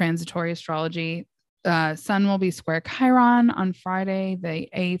bit of a transitory astrology. Sun will be square Chiron on Friday, the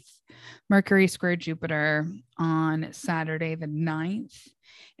 8th, Mercury square Jupiter on Saturday, the 9th,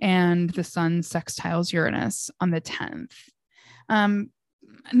 and the Sun sextiles Uranus on the 10th.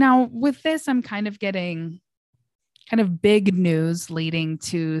 Now with this, I'm kind of getting big news leading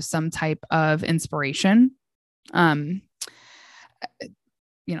to some type of inspiration.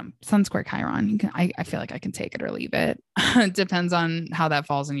 Sun square Chiron, I feel like I can take it or leave it. It depends on how that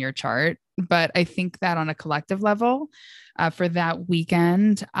falls in your chart. But I think that on a collective level, for that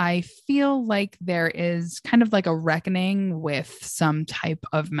weekend, I feel like there is kind of like a reckoning with some type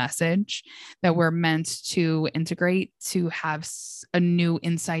of message that we're meant to integrate to have a new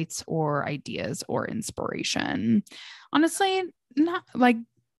insights or ideas or inspiration. Honestly, not like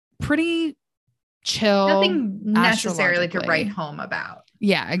pretty chill. Nothing necessarily to write home about.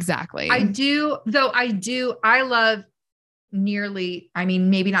 Yeah, exactly. I love maybe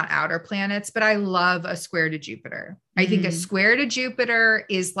not outer planets, but I love a square to Jupiter. I think a square to Jupiter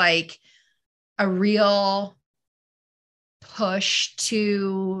is like a real push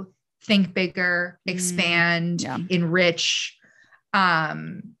to think bigger, expand, enrich,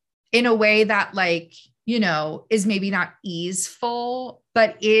 in a way that like, you know, is maybe not easeful,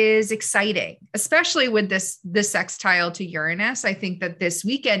 but is exciting, especially with this sextile to Uranus. I think that this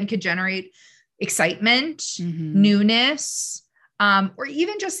weekend could generate excitement, newness, or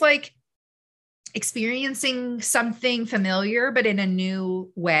even just like experiencing something familiar, but in a new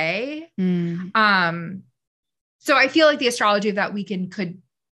way. So I feel like the astrology of that weekend could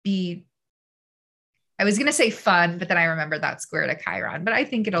be, I was going to say fun, but then I remember that square to Chiron, but I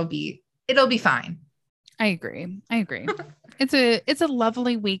think it'll be fine. I agree. It's a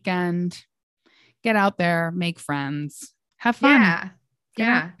lovely weekend. Get out there, make friends, have fun.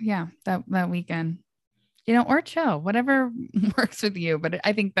 Yeah. That weekend, you know, or chill, whatever works with you. But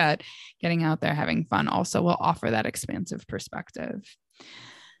I think that getting out there, having fun also will offer that expansive perspective.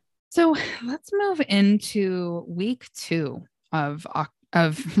 So let's move into week 2 of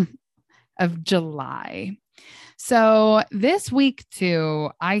July. So this week 2,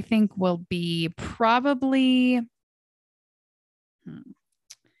 I think will be probably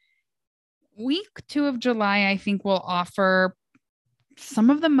week 2 of July, I think will offer some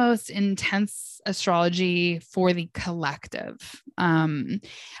of the most intense astrology for the collective.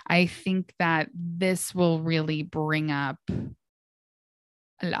 I think that this will really bring up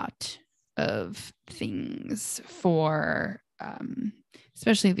a lot of things for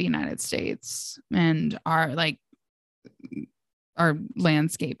especially the United States and our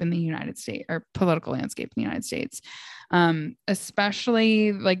landscape in the United States, our political landscape in the United States,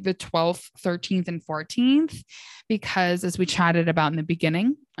 especially like the 12th, 13th, and 14th, because as we chatted about in the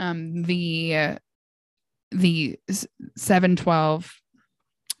beginning, the 7/12,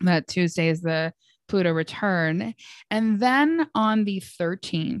 that Tuesday is the Pluto return. And then on the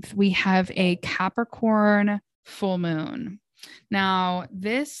 13th, we have a Capricorn full moon. Now,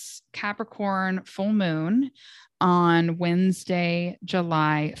 this Capricorn full moon on Wednesday,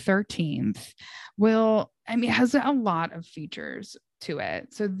 July 13th has a lot of features to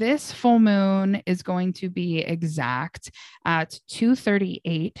it. So this full moon is going to be exact at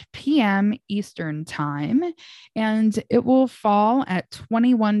 2:38 p.m. Eastern time, and it will fall at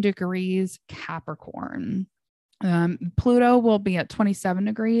 21 degrees Capricorn. Pluto will be at 27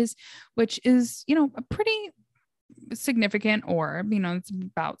 degrees, which is, you know, a pretty significant orb. You know, it's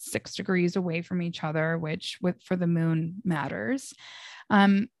about 6 degrees away from each other, which for the moon matters.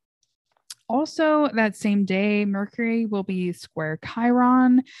 Also, that same day, Mercury will be square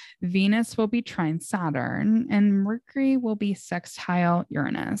Chiron, Venus will be trine Saturn, and Mercury will be sextile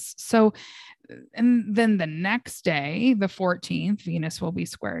Uranus. So, and then the next day, the 14th, Venus will be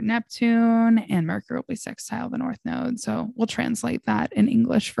square Neptune, and Mercury will be sextile the North Node. So we'll translate that in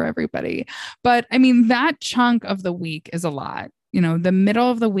English for everybody. But I mean, that chunk of the week is a lot. You know, the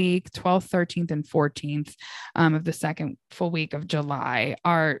middle of the week, 12th, 13th, and 14th of the second full week of July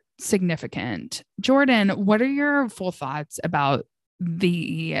are significant. Jordan, what are your full thoughts about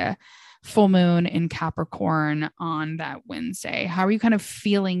the full moon in Capricorn on that Wednesday? How are you kind of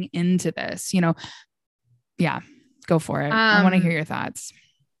feeling into this? You know, yeah, go for it. I want to hear your thoughts.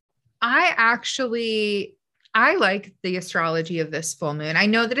 I like the astrology of this full moon. I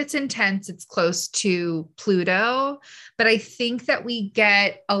know that it's intense. It's close to Pluto, but I think that we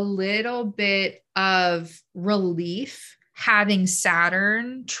get a little bit of relief having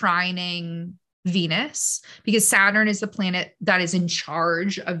Saturn trining Venus, because Saturn is the planet that is in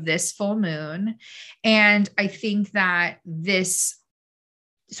charge of this full moon. And I think that this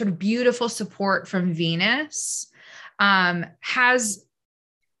sort of beautiful support from Venus has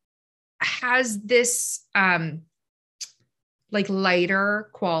this like lighter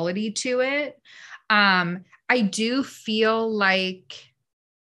quality to it. I do feel like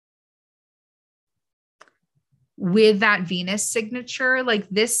with that Venus signature, like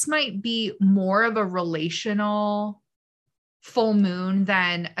this might be more of a relational full moon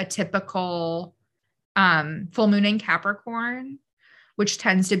than a typical full moon in Capricorn, which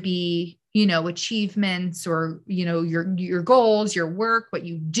tends to be, you know, achievements or, you know, your goals, your work, what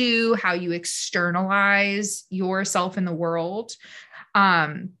you do, how you externalize yourself in the world.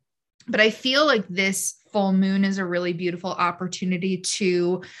 But I feel like this full moon is a really beautiful opportunity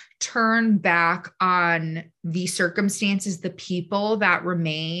to turn back on the circumstances, the people that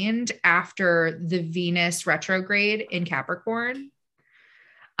remained after the Venus retrograde in Capricorn.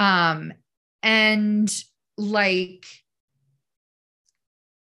 And like,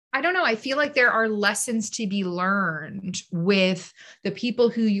 I don't know. I feel like there are lessons to be learned with the people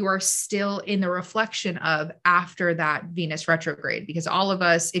who you are still in the reflection of after that Venus retrograde, because all of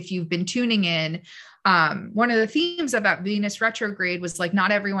us, if you've been tuning in, one of the themes about Venus retrograde was like,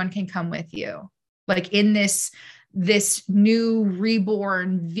 not everyone can come with you. Like in this new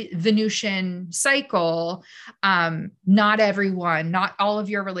reborn Venusian cycle, not everyone, not all of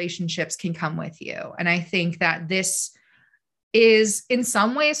your relationships can come with you. And I think that this is in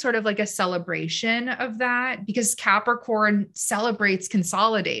some ways sort of like a celebration of that, because Capricorn celebrates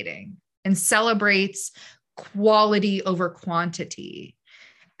consolidating and celebrates quality over quantity.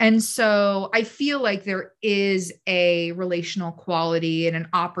 And so I feel like there is a relational quality and an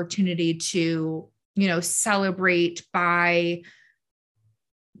opportunity to, you know, celebrate by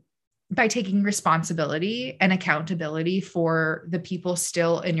taking responsibility and accountability for the people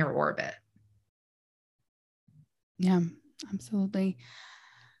still in your orbit. Yeah. Absolutely.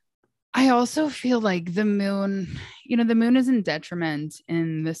 I also feel like the moon, you know, the moon is in detriment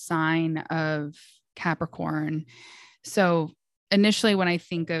in the sign of Capricorn. So initially when I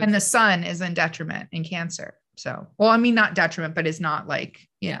think of, and the sun is in detriment in Cancer. So, well, I mean, not detriment, but it's not like,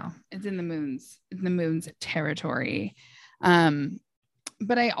 you know, it's in the moon's territory.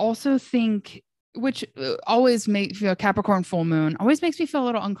 But I also think, which always makes, you know, Capricorn full moon always makes me feel a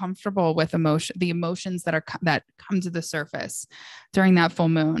little uncomfortable with the emotions that come to the surface during that full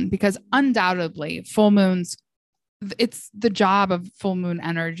moon, because undoubtedly full moons, it's the job of full moon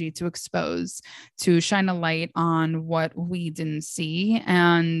energy to expose, to shine a light on what we didn't see,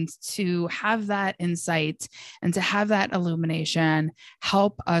 and to have that insight and to have that illumination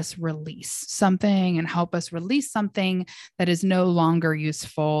help us release something and help us release something that is no longer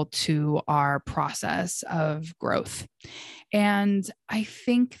useful to our process of growth. And I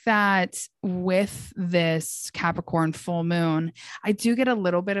think that with this Capricorn full moon, I do get a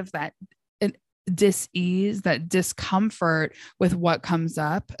little bit of that dis-ease, that discomfort with what comes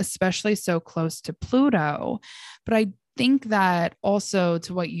up, especially so close to Pluto. But I think that also,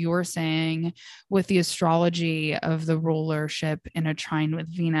 to what you're saying with the astrology of the rulership in a trine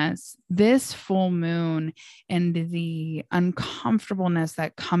with Venus, this full moon and the uncomfortableness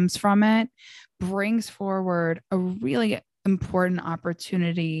that comes from it brings forward a really important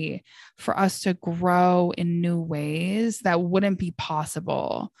opportunity for us to grow in new ways that wouldn't be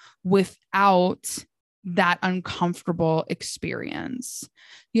possible without that uncomfortable experience.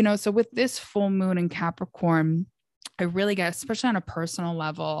 You know, so with this full moon in Capricorn, I really get, especially on a personal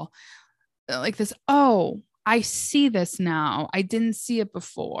level, like this, oh, I see this now. I didn't see it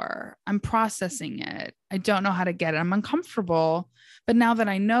before. I'm processing it. I don't know how to get it. I'm uncomfortable. But now that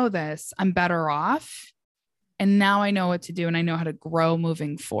I know this, I'm better off. And now I know what to do, and I know how to grow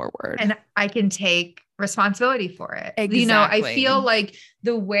moving forward. And I can take responsibility for it. Exactly. You know, I feel like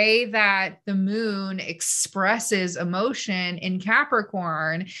the way that the moon expresses emotion in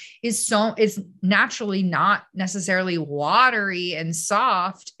Capricorn is naturally not necessarily watery and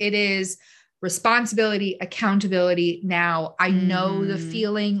soft. It is responsibility, accountability. Now I know the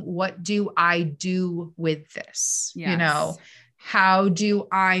feeling. What do I do with this? Yes. You know, how do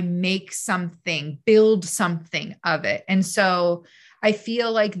I make something, build something of it? And so I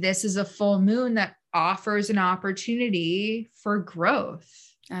feel like this is a full moon that offers an opportunity for growth,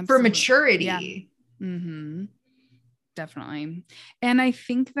 absolutely, for maturity. Yeah. Mm-hmm. Definitely. And I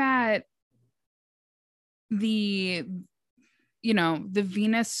think that the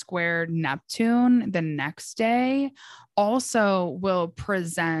Venus square Neptune the next day also will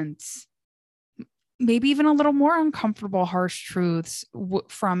present maybe even a little more uncomfortable, harsh truths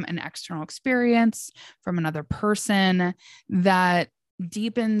from an external experience, from another person, that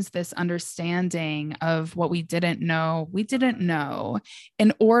deepens this understanding of what we didn't know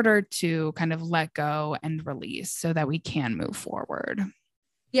in order to kind of let go and release so that we can move forward.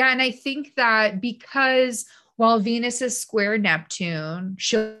 Yeah. And I think that because while Venus is square Neptune,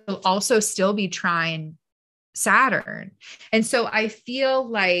 she'll also still be trine Saturn. And so I feel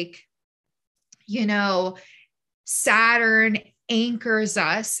like, you know, Saturn anchors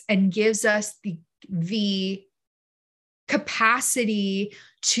us and gives us the capacity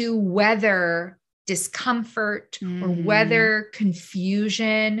to weather discomfort or weather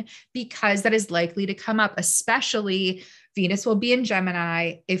confusion, because that is likely to come up. Especially Venus will be in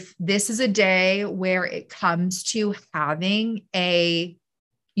Gemini. If this is a day where it comes to having a,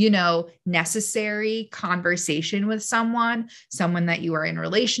 you know, necessary conversation with someone that you are in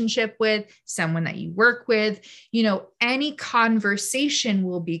relationship with, someone that you work with, you know, any conversation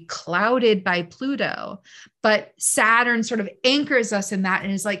will be clouded by Pluto, but Saturn sort of anchors us in that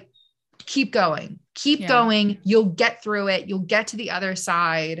and is like, keep going, keep Yeah. going. You'll get through it. You'll get to the other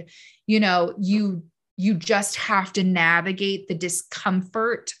side. You just have to navigate the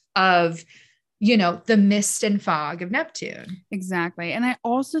discomfort of, the mist and fog of Neptune. Exactly. And I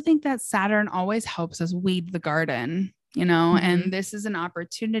also think that Saturn always helps us weed the garden, and this is an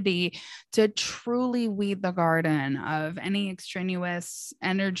opportunity to truly weed the garden of any extraneous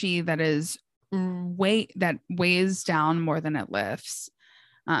energy that is that weighs down more than it lifts.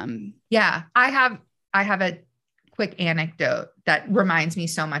 Yeah, I have a quick anecdote that reminds me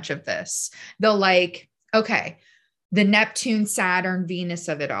so much of this. Okay, the Neptune, Saturn, Venus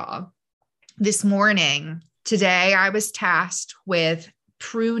of it all. Today, I was tasked with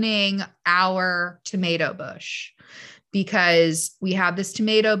pruning our tomato bush because we have this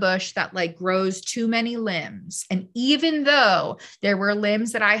tomato bush that grows too many limbs. And even though there were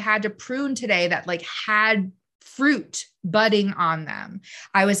limbs that I had to prune today that had fruit budding on them,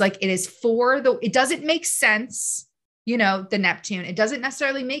 I was like, it doesn't make sense. The Neptune, it doesn't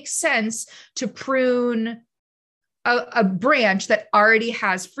necessarily make sense to prune a branch that already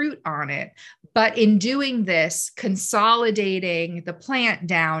has fruit on it. But in doing this, consolidating the plant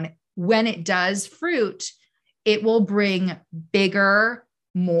down, when it does fruit, it will bring bigger,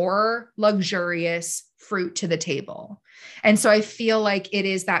 more luxurious fruit to the table. And so I feel like it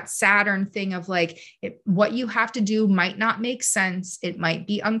is that Saturn thing of what you have to do might not make sense. It might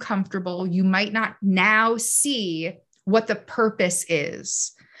be uncomfortable. You might not now see what the purpose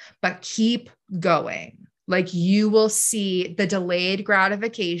is, but keep going. You will see the delayed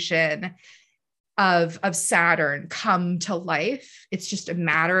gratification of Saturn come to life. It's just a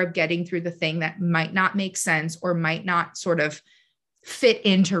matter of getting through the thing that might not make sense or might not sort of fit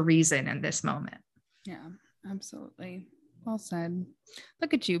into reason in this moment. Yeah, absolutely. Well said.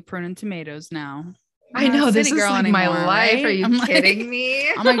 Look at you pruning tomatoes now. I know, this is my life. Right? Are you kidding me?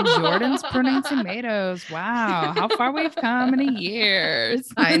 I'm like, Jordan's pruning tomatoes. Wow. How far we've come in a year.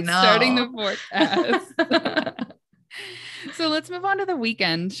 I know. Starting the forecast. So let's move on to the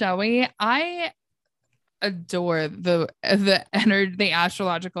weekend, shall we? I adore the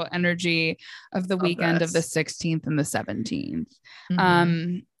astrological energy of the weekend of the 16th and the 17th.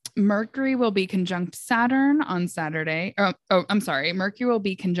 Mm-hmm. Mercury will be conjunct Saturn on Saturday. Mercury will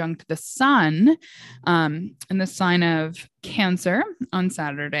be conjunct the sun in the sign of Cancer on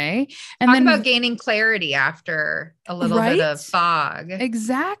Saturday. And Talk about gaining clarity after a little bit of fog.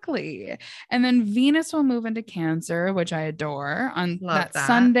 Exactly. And then Venus will move into Cancer, which I adore, on that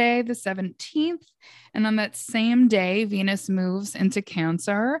Sunday, the 17th. And on that same day, Venus moves into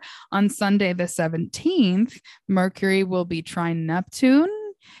Cancer. On Sunday, the 17th, Mercury will be trine Neptune.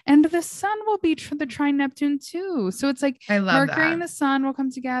 And the sun will be the trine Neptune too. So it's like Mercury and the sun will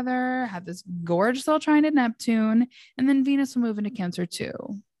come together, have this gorgeous little trine to Neptune, and then Venus will move into Cancer too.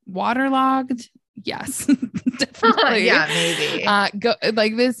 Waterlogged? Yes, definitely. Yeah,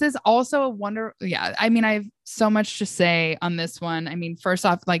 maybe. This is also a wonder. Yeah. I mean, I have so much to say on this one. I mean, first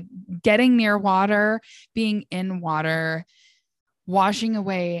off, getting near water, being in water, washing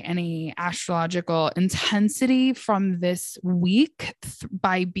away any astrological intensity from this week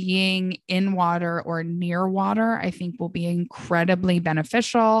by being in water or near water, I think will be incredibly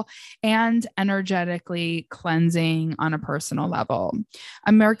beneficial and energetically cleansing on a personal level.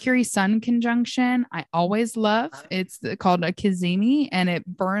 A Mercury Sun conjunction, I always love. It's called a cazimi, and it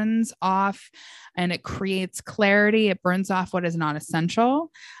burns off and it creates clarity. It burns off what is not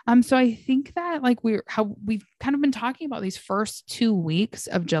essential. So I think that we've kind of been talking about these first 2 weeks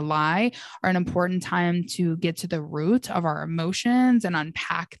of July are an important time to get to the root of our emotions and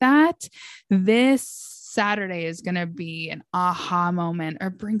unpack that. This Saturday is going to be an aha moment or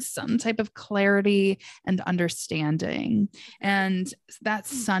bring some type of clarity and understanding. And that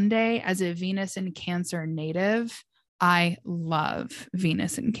Sunday, as a Venus in Cancer native, I love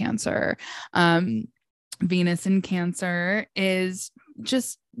Venus in Cancer. Venus in Cancer is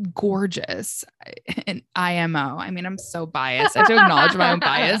just gorgeous. And IMO. I mean, I'm so biased. I have to acknowledge my own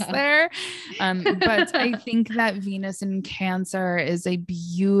bias there. But I think that Venus in Cancer is a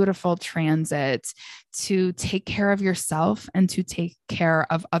beautiful transit to take care of yourself and to take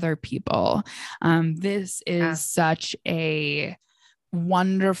care of other people. This is such a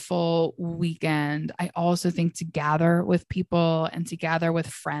wonderful weekend. I also think to gather with people and to gather with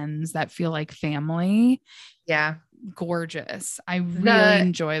friends that feel like family. Yeah. Gorgeous. I really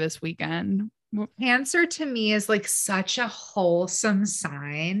enjoy this weekend. Cancer to me is such a wholesome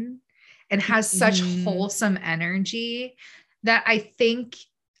sign and has such wholesome energy that I think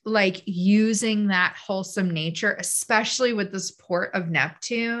using that wholesome nature, especially with the support of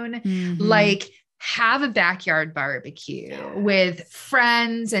Neptune, have a backyard barbecue with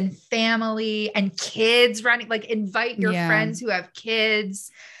friends and family and kids running, like invite your friends who have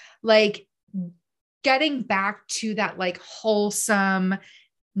kids, like getting back to that like wholesome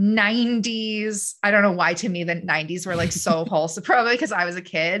 90s. I don't know why to me the 90s were like so wholesome, probably because I was a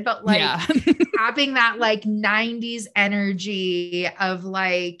kid, but like having that like 90s energy of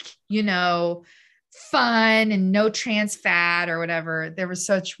like, you know, fun and no trans fat or whatever. There was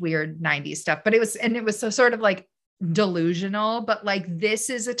such weird 90s stuff, but it was so sort of like delusional, but like this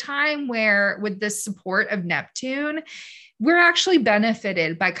is a time where with the support of Neptune, we're actually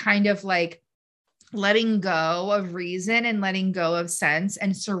benefited by kind of like letting go of reason and letting go of sense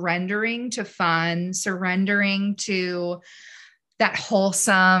and surrendering to fun, surrendering to that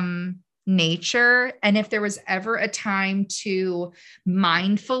wholesome nature. And if there was ever a time to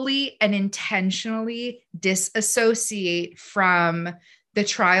mindfully and intentionally disassociate from the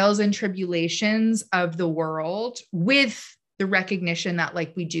trials and tribulations of the world with the recognition that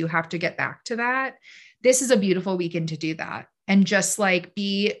like we do have to get back to that, this is a beautiful weekend to do that. And just like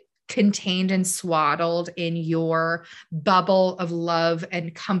be contained and swaddled in your bubble of love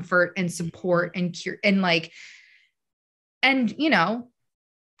and comfort and support and cure and like, and you know,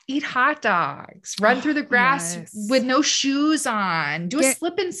 eat hot dogs, run through the grass with no shoes on, do a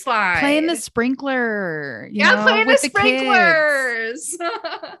slip and slide, play in the sprinkler, play in the sprinklers.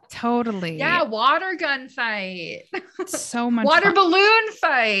 Totally. Yeah. Water gun fight. So much water fun. Balloon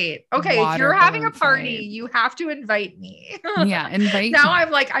fight. Okay. If you're having a party, fight. You have to invite me. Yeah. Invite. Now I'm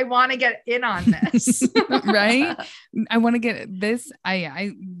like, I want to get in on this. Right. I want to get this.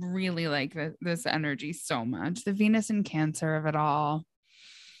 I really like this energy so much. The Venus in Cancer of it all.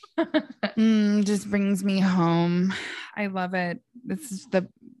 Just brings me home. I love it. This is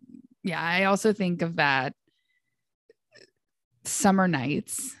I also think of that summer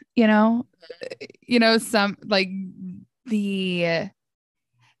nights, some like the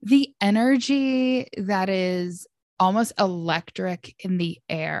energy that is almost electric in the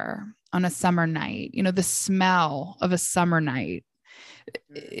air on a summer night, the smell of a summer night.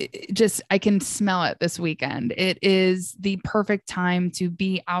 I can smell it this weekend. It is the perfect time to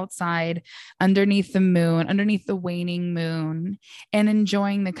be outside underneath the waning moon, and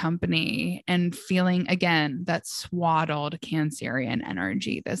enjoying the company and feeling again that swaddled Cancerian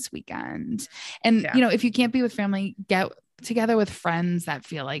energy this weekend. And, if you can't be with family, get together with friends that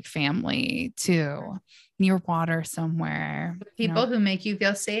feel like family too, near water somewhere. People who make you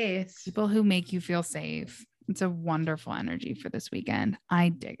feel safe. It's a wonderful energy for this weekend. I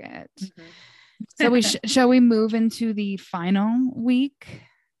dig it. Mm-hmm. So shall we move into the final week?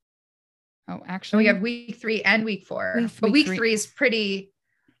 Oh, actually, we have week 3 and week 4. But week 3 is pretty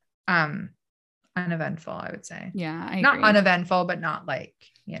uneventful, I would say. Yeah, I not agree. Uneventful, but not like,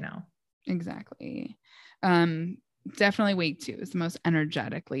 Exactly. Definitely week 2 is the most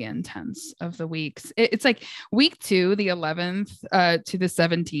energetically intense of the weeks. It's like week 2, the 11th to the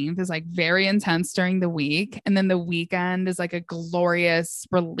 17th is like very intense during the week. And then the weekend is like a glorious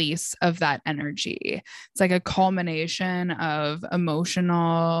release of that energy. It's like a culmination of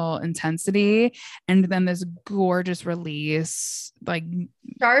emotional intensity. And then this gorgeous release, like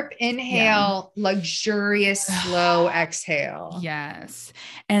sharp inhale, luxurious, slow exhale. Yes.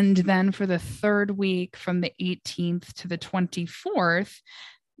 And then for the third week from the 18th to the 24th,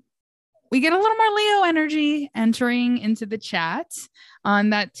 we get a little more Leo energy entering into the chat.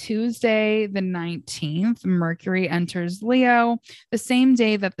 On that Tuesday, the 19th, Mercury enters Leo, the same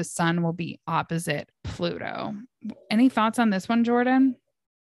day that the sun will be opposite Pluto. Any thoughts on this one, Jordan?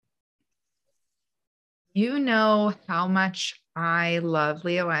 You know how much I love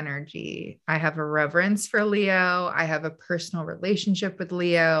Leo energy. I have a reverence for Leo. I have a personal relationship with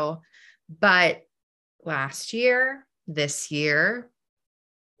Leo. But last year, this year,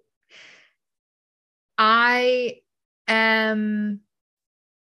 I am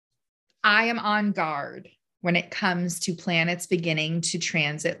on guard when it comes to planets beginning to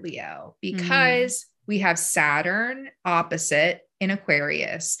transit Leo, because we have Saturn opposite in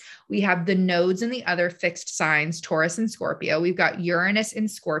Aquarius. We have the nodes in the other fixed signs, Taurus and Scorpio. We've got Uranus in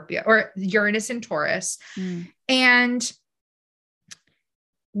Scorpio, or Uranus in Taurus. And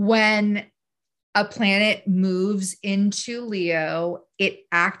when a planet moves into Leo, it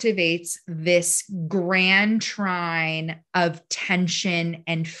activates this grand trine of tension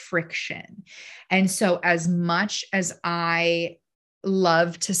and friction. And so as much as I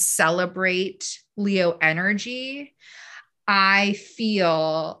love to celebrate Leo energy, I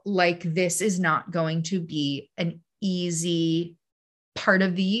feel like this is not going to be an easy part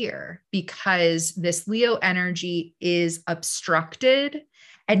of the year, because this Leo energy is obstructed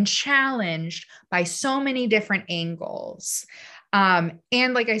and challenged by so many different angles. And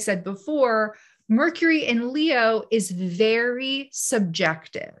like I said before, Mercury in Leo is very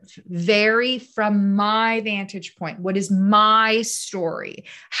subjective, very from my vantage point. What is my story?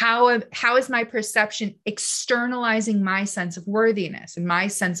 How is my perception externalizing my sense of worthiness and my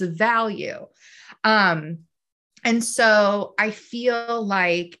sense of value? And so I feel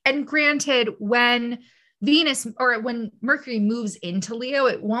like, and granted, when Venus or when Mercury moves into Leo,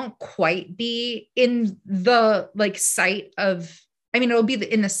 it won't quite be in the like sight of, I mean, it'll be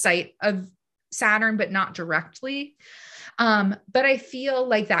in the sight of Saturn, but not directly. But I feel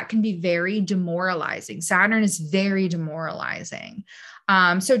like that can be very demoralizing. Saturn is very demoralizing.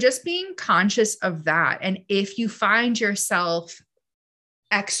 So just being conscious of that. And if you find yourself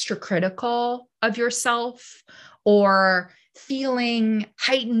extra critical of yourself or feeling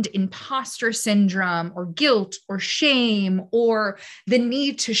heightened imposter syndrome or guilt or shame or the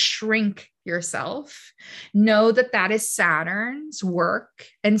need to shrink yourself, know that that is Saturn's work,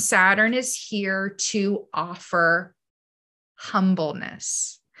 and Saturn is here to offer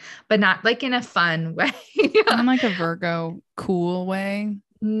humbleness, but not like in a fun way. In like a Virgo cool way.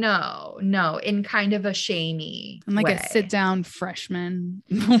 No, in kind of a shamey I'm like way. a sit down freshman.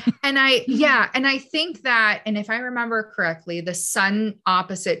 And I think that, and if I remember correctly, the sun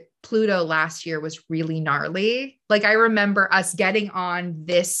opposite Pluto last year was really gnarly. Like I remember us getting on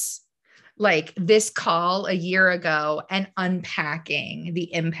this call a year ago and unpacking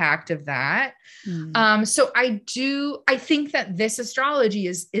the impact of that. So I think that this astrology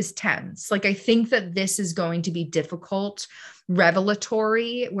is tense. Like I think that this is going to be difficult,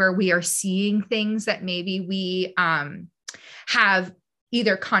 revelatory, where we are seeing things that maybe we have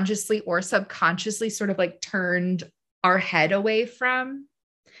either consciously or subconsciously sort of like turned our head away from.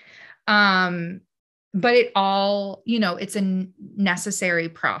 But it all, it's a necessary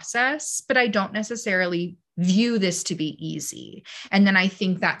process, but I don't necessarily view this to be easy. And then I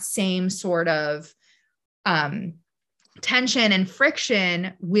think that same sort of tension and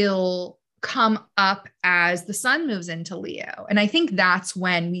friction will come up as the sun moves into Leo. And I think that's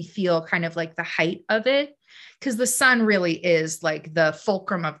when we feel kind of like the height of it, because the sun really is like the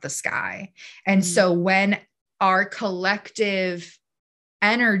fulcrum of the sky. And so when our collective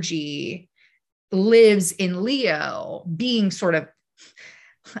energy lives in Leo, being sort of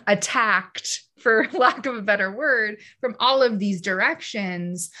attacked, for lack of a better word, from all of these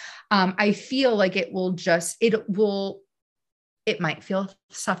directions, I feel like it might feel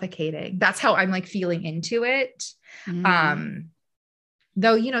suffocating. That's how I'm like feeling into it.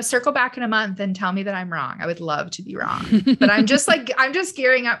 Though, circle back in a month and tell me that I'm wrong. I would love to be wrong, but I'm just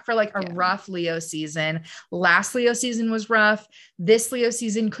gearing up for like a rough Leo season. Last Leo season was rough. This Leo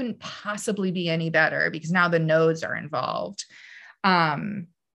season couldn't possibly be any better because now the nodes are involved.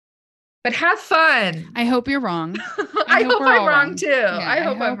 But have fun. I hope you're wrong. I hope I'm wrong too. Yeah, I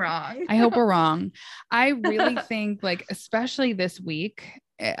hope I'm wrong. I hope we're wrong. I really think like, especially this week,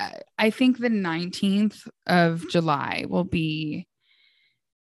 I think the 19th of July will be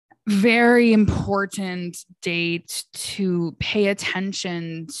very important date to pay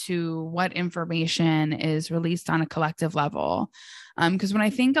attention to what information is released on a collective level. Because when I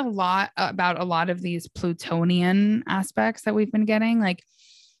think about a lot of these Plutonian aspects that we've been getting, like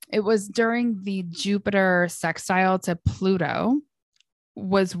it was during the Jupiter sextile to Pluto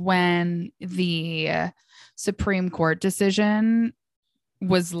was when the Supreme Court decision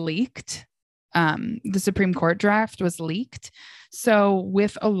was leaked. The Supreme Court draft was leaked. So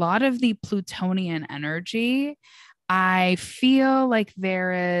with a lot of the Plutonian energy, I feel like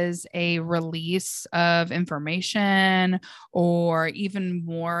there is a release of information or even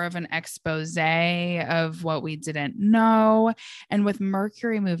more of an expose of what we didn't know. And with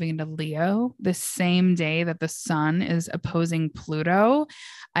Mercury moving into Leo the same day that the sun is opposing Pluto,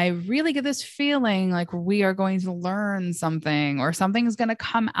 I really get this feeling like we are going to learn something, or something's going to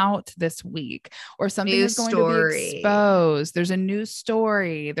come out this week, or something is going to be exposed. There's a new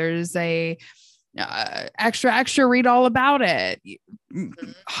story. There's a extra read all about it,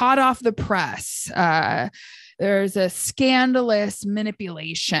 hot off the press. There's a scandalous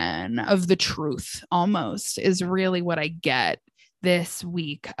manipulation of the truth, almost, is really what I get this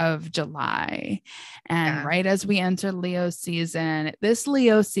week of July. And right as we enter this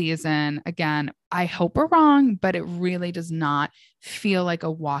Leo season, again, I hope we're wrong, but it really does not feel like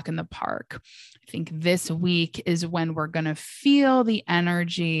a walk in the park. I think this week is when we're going to feel the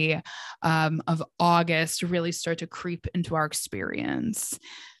energy of August really start to creep into our experience.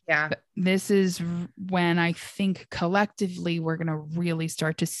 Yeah. This is when I think collectively we're going to really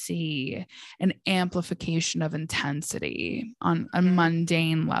start to see an amplification of intensity on a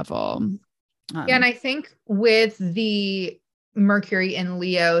mundane level. Yeah, and I think with the Mercury in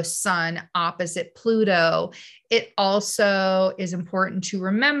Leo, Sun opposite Pluto, it also is important to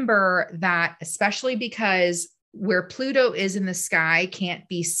remember that, especially because where Pluto is in the sky can't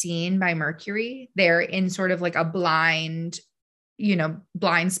be seen by Mercury, they're in sort of like a blind,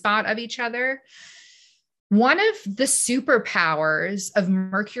 blind spot of each other. One of the superpowers of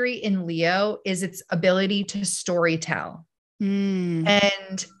Mercury in Leo is its ability to storytell.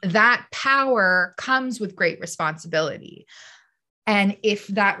 And that power comes with great responsibility. And if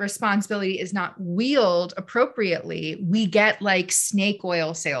that responsibility is not wielded appropriately, we get like snake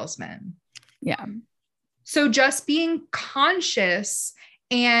oil salesmen. Yeah. So just being conscious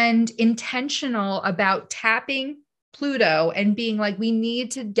and intentional about tapping Pluto and being like, we need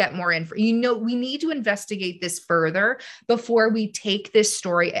to get more info. We need to investigate this further before we take this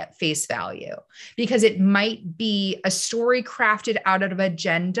story at face value, because it might be a story crafted out of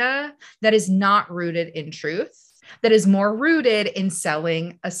agenda that is not rooted in truth, that is more rooted in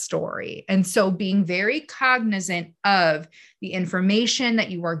selling a story. And so being very cognizant of the information that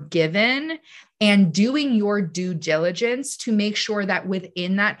you are given and doing your due diligence to make sure that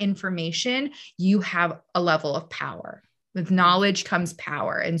within that information, you have a level of power. With knowledge comes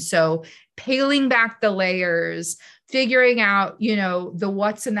power. And so peeling back the layers, figuring out, the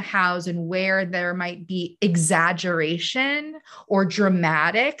what's in the hows and where there might be exaggeration or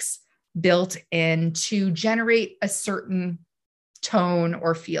dramatics built in to generate a certain tone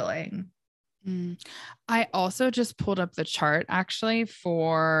or feeling. I also just pulled up the chart actually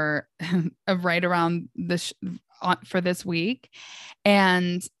for right around this for this week,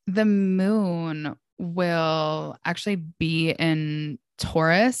 and the moon will actually be in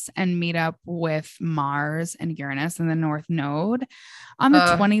Taurus and meet up with Mars and Uranus in the North Node on the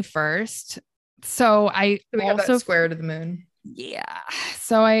 21st. So we also have that square to the moon. Yeah.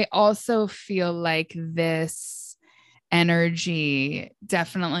 So I also feel like this energy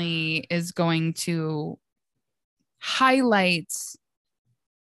definitely is going to highlight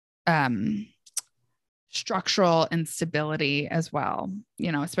structural instability as well,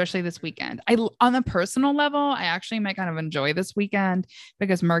 especially this weekend. On the personal level, I actually might kind of enjoy this weekend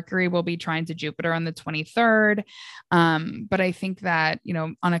because Mercury will be trine to Jupiter on the 23rd. But I think that,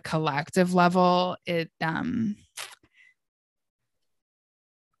 on a collective level, it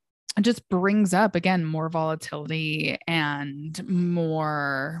just brings up again more volatility and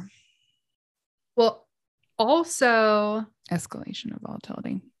more also escalation of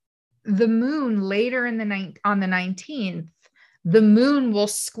volatility. The moon later on the 19th, the moon will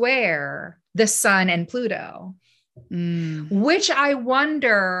square the sun and Pluto, which I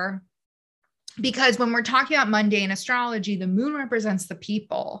wonder, because when we're talking about mundane astrology, the moon represents the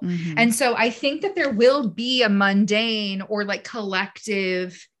people. And so I think that there will be a mundane or like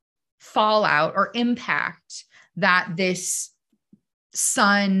collective fallout or impact that this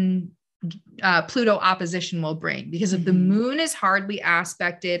sun Pluto opposition will bring, because if the moon is hardly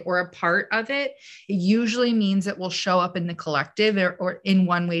aspected or a part of it, it usually means it will show up in the collective or in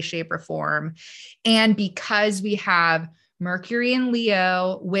one way, shape, or form. And because we have Mercury in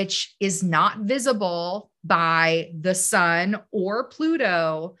Leo, which is not visible by the sun or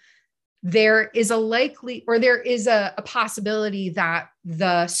Pluto, there is a possibility that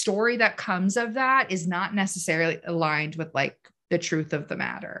the story that comes of that is not necessarily aligned with like the truth of the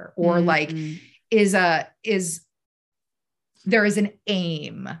matter, or there is an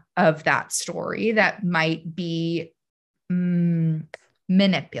aim of that story that might be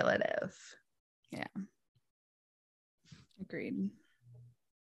manipulative. Yeah. Agreed.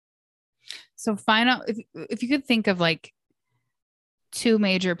 So if you could think of like two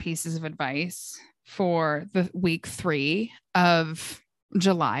major pieces of advice for the week 3 of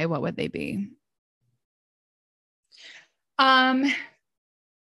July, what would they be? I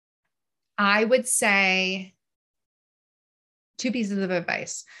would say 2 pieces of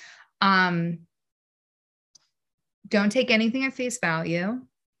advice. Don't take anything at face value,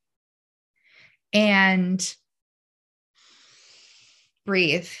 and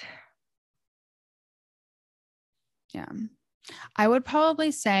breathe. Yeah. I would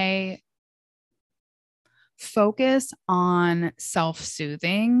probably say focus on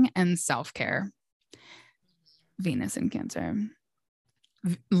self-soothing and self-care. Venus in Cancer.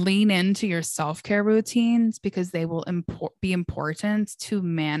 Lean into your self-care routines because they will be important to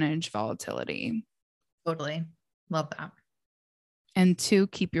manage volatility. Totally. Love that. And 2,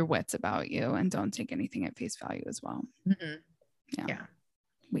 keep your wits about you and don't take anything at face value as well. Yeah.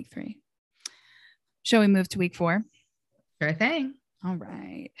 week 3. Shall we move to week 4? Sure thing. All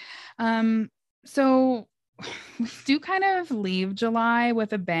right. So we do kind of leave July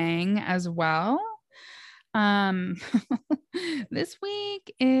with a bang as well. This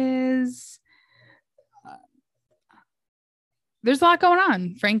week is there's a lot going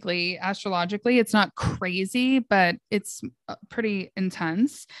on, frankly, astrologically. It's not crazy, but it's pretty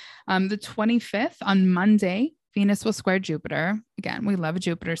intense. The 25th on Monday, Venus will square Jupiter. Again, we love a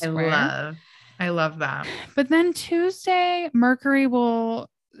Jupiter square. I love that. But then Tuesday, Mercury will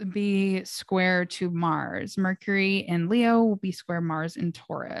be square to Mars. Mercury in Leo will be square Mars in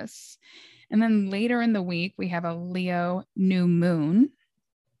Taurus. And then later in the week, we have a Leo new moon.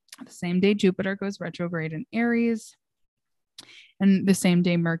 The same day Jupiter goes retrograde in Aries. And the same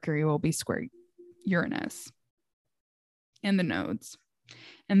day Mercury will be square Uranus in the nodes.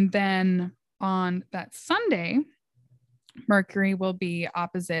 And then on that Sunday, Mercury will be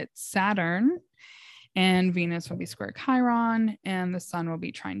opposite Saturn and Venus will be square Chiron and the sun will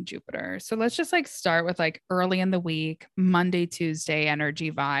be trine Jupiter. So let's just like start with like early in the week, Monday, Tuesday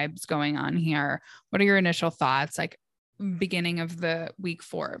energy vibes going on here. What are your initial thoughts? Like beginning of the week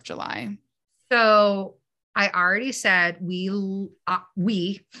 4 of July. So I already said me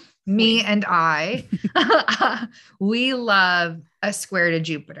and I, we love a square to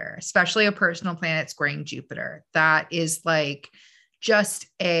Jupiter, especially a personal planet squaring Jupiter. That is like just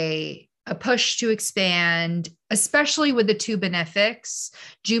a push to expand, especially with the 2 benefics,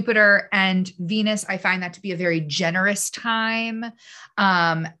 Jupiter and Venus. I find that to be a very generous time,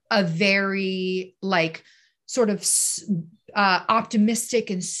 a very like sort of optimistic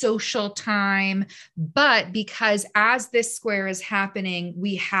and social time. But because as this square is happening,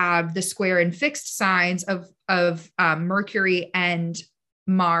 we have the square in fixed signs of Mercury and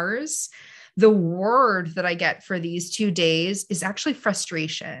Mars. The word that I get for these 2 days is actually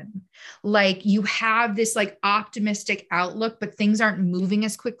frustration. Like you have this like optimistic outlook, but things aren't moving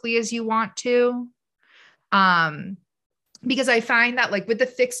as quickly as you want to. Because I find that like with the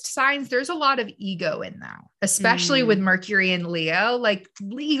fixed signs, there's a lot of ego in that, especially with Mercury and Leo, like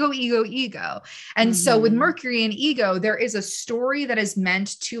ego. And so with Mercury and ego, there is a story that is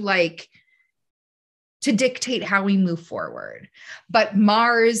meant to like, to dictate how we move forward. But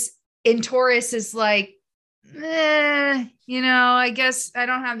Mars in Taurus is like, I guess I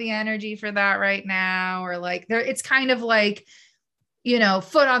don't have the energy for that right now. Or like there, it's kind of like,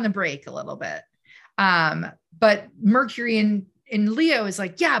 foot on the brake a little bit. But Mercury in Leo is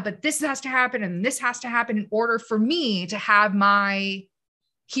like, yeah, but this has to happen and this has to happen in order for me to have my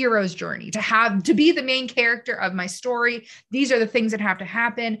hero's journey, to be the main character of my story. These are the things that have to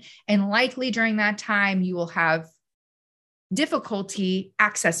happen. And likely during that time, you will have difficulty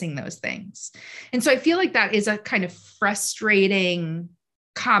accessing those things. And so I feel like that is a kind of frustrating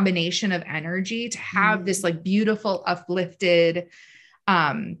combination of energy to have this like beautiful, uplifted,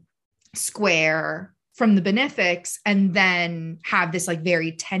 square from the benefics and then have this like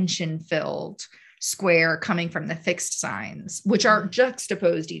very tension filled square coming from the fixed signs, which are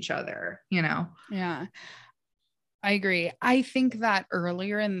juxtaposed each other, Yeah, I agree. I think that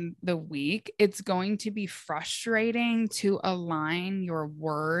earlier in the week, it's going to be frustrating to align your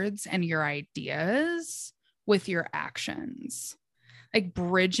words and your ideas with your actions, like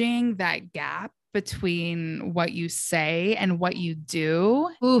bridging that gap between what you say and what you do.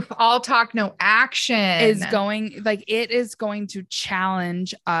 Oof, all talk, no action is going to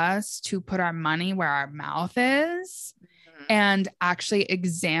challenge us to put our money where our mouth is and actually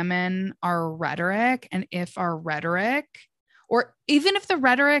examine our rhetoric. And if our rhetoric, or even if the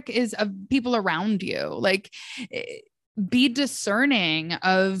rhetoric is of people around you, like be discerning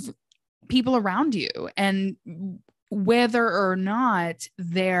of people around you and whether or not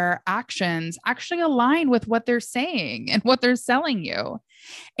their actions actually align with what they're saying and what they're selling you,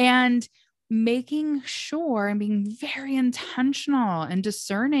 and making sure and being very intentional and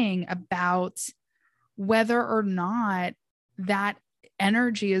discerning about whether or not that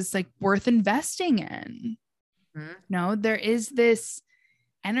energy is like worth investing in. No, there is this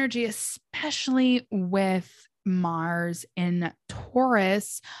energy, especially with Mars in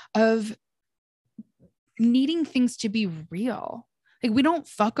Taurus, of needing things to be real. Like we don't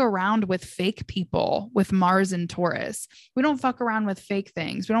fuck around with fake people with Mars and Taurus. We don't fuck around with fake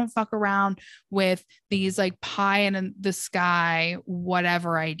things. We don't fuck around with these like pie in the sky,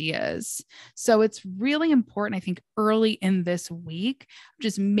 whatever ideas. So it's really important, I think, early in this week,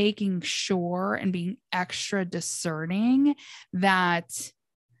 just making sure and being extra discerning that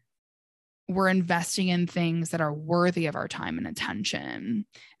we're investing in things that are worthy of our time and attention.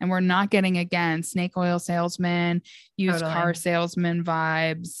 And we're not getting, again, snake oil salesman, used car salesman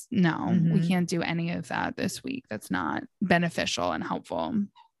vibes. No, we can't do any of that this week. That's not beneficial and helpful.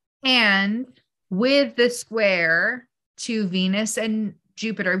 And with the square to Venus and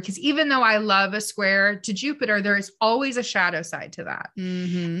Jupiter, because even though I love a square to Jupiter, there is always a shadow side to that.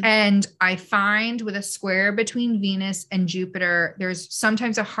 And I find with a square between Venus and Jupiter, there's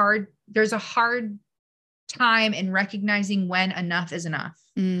sometimes a hard time in recognizing when enough is enough.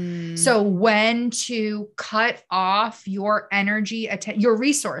 So when to cut off your energy, your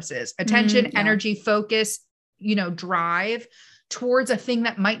resources, attention, energy, focus, drive towards a thing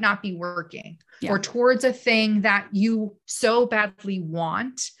that might not be working, or towards a thing that you so badly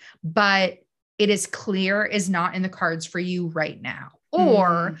want, but it is clear is not in the cards for you right now.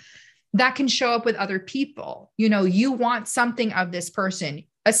 Or that can show up with other people. You want something of this person,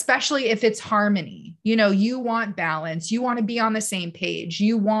 especially if it's harmony. You want balance, you want to be on the same page,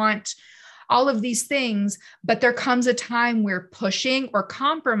 you want all of these things, but there comes a time where pushing or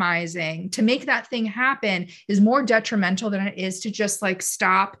compromising to make that thing happen is more detrimental than it is to just like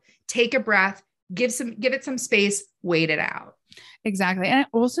stop, take a breath, give it some space, wait it out. Exactly. And I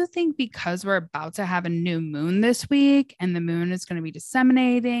also think because we're about to have a new moon this week and the moon is going to be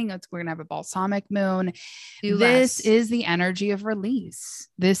disseminating, we're going to have a balsamic moon. This is the energy of release.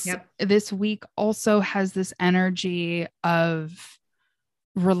 This week also has this energy of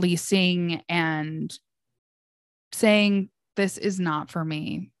releasing and saying, this is not for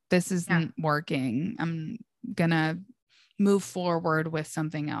me. This isn't working. I'm going to move forward with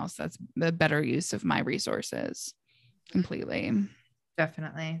something else that's the better use of my resources. Completely.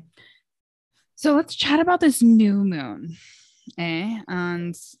 Definitely. So let's chat about this new moon.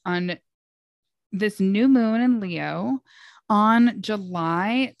 And on this new moon in Leo on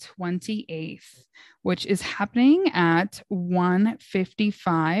July 28th, which is happening at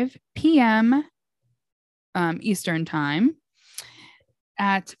 1:55 p.m. Eastern time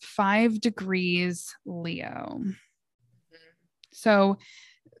at 5 degrees Leo. So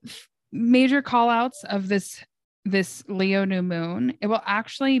major call outs of this Leo new moon, it will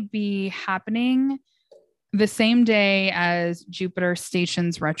actually be happening the same day as Jupiter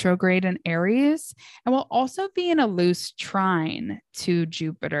stations retrograde in Aries, and will also be in a loose trine to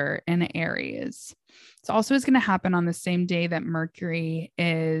Jupiter in Aries. It also is going to happen on the same day that Mercury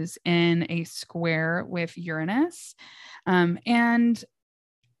is in a square with Uranus, and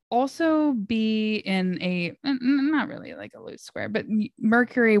also be in a, not really like a loose square, but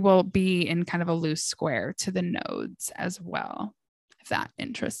Mercury will be in kind of a loose square to the nodes as well, if that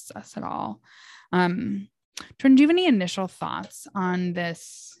interests us at all. Jordan, do you have any initial thoughts on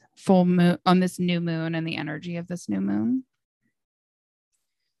this full moon, on this new moon and the energy of this new moon?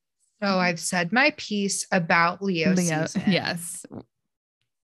 So I've said my piece about Leo season. Yes.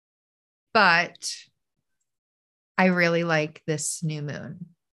 But I really like this new moon.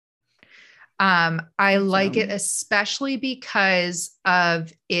 I like it especially because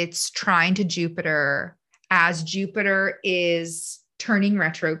of its trine to Jupiter as Jupiter is turning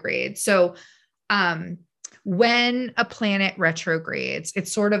retrograde. So, when a planet retrogrades, it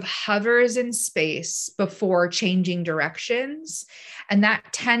sort of hovers in space before changing directions. And that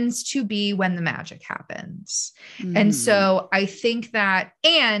tends to be when the magic happens. And so I think that,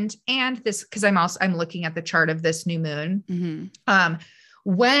 and this, because I'm looking at the chart of this new moon.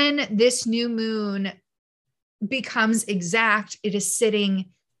 When this new moon becomes exact, it is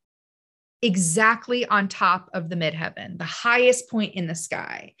sitting exactly on top of the midheaven, the highest point in the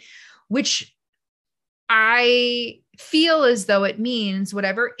sky, which I feel as though it means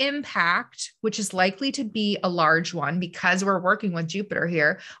whatever impact, which is likely to be a large one because we're working with Jupiter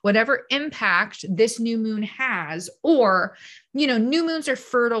here, whatever impact this new moon has, or, new moons are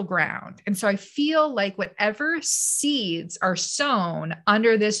fertile ground. And so I feel like whatever seeds are sown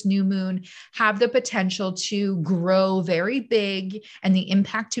under this new moon have the potential to grow very big and the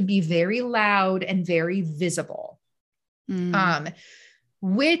impact to be very loud and very visible,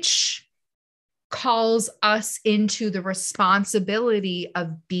 which calls us into the responsibility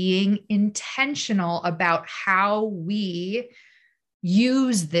of being intentional about how we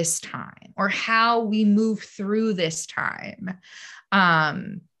use this time or how we move through this time.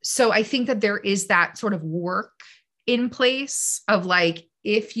 So I think that there is that sort of work in place of like,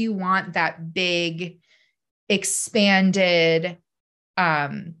 if you want that big expanded,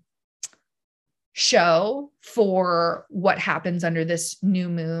 show for what happens under this new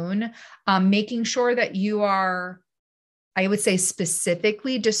moon, making sure that you are, I would say,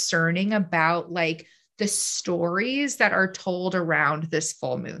 specifically discerning about like the stories that are told around this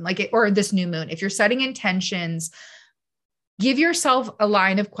full moon, or this new moon. If you're setting intentions, give yourself a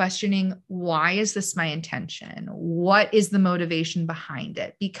line of questioning. Why is this my intention? What is the motivation behind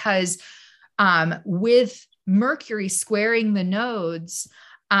it? Because with Mercury squaring the nodes,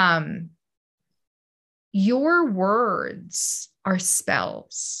 your words are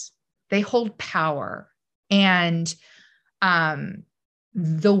spells. They hold power. And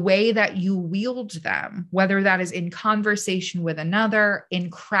the way that you wield them, whether that is in conversation with another,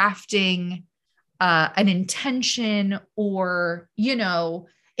 in crafting an intention, or,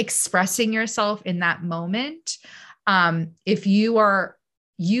 expressing yourself in that moment. If you are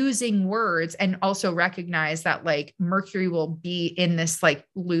using words, and also recognize that like Mercury will be in this like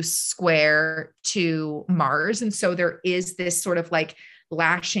loose square to Mars. And so there is this sort of like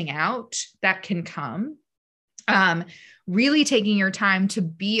lashing out that can come. Really taking your time to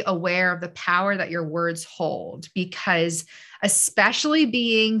be aware of the power that your words hold, because especially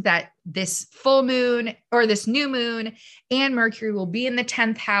being that this full moon or this new moon and Mercury will be in the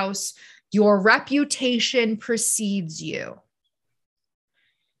 10th house, your reputation precedes you.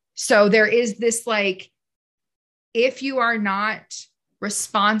 So there is this like, if you are not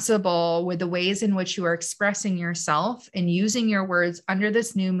responsible with the ways in which you are expressing yourself and using your words under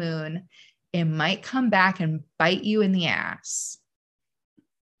this new moon, it might come back and bite you in the ass.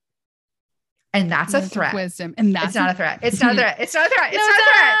 And that's a threat. Wisdom. And that's not a threat. It's not a threat. It's not a threat.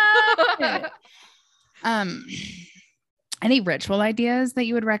 It's not a threat. Any ritual ideas that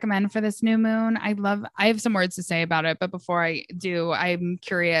you would recommend for this new moon? I have some words to say about it, but before I do, I'm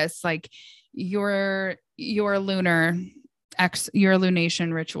curious, like your lunation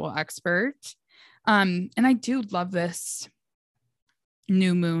ritual expert. And I do love this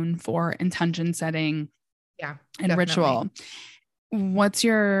new moon for intention setting. Yeah. And definitely. Ritual. What's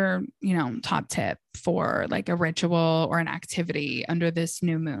your, top tip for like a ritual or an activity under this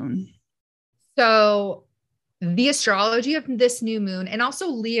new moon? So the astrology of this new moon, and also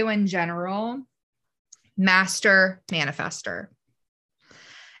Leo in general, master manifester.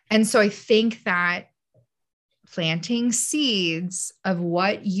 And so I think that planting seeds of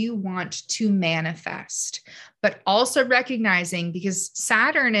what you want to manifest, but also recognizing, because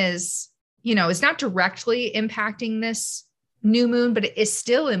Saturn is not directly impacting this new moon, but it is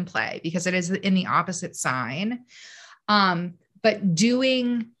still in play because it is in the opposite sign. But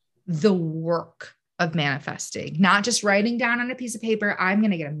doing the work of manifesting, not just writing down on a piece of paper, I'm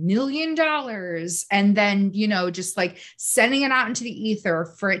going to get $1 million, and then, just like sending it out into the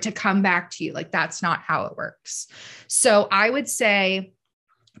ether for it to come back to you. Like, that's not how it works. So I would say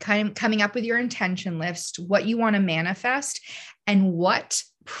coming up with your intention list, what you want to manifest, and what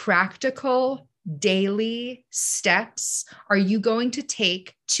practical daily steps are you going to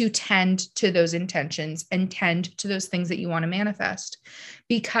take to tend to those intentions and tend to those things that you want to manifest?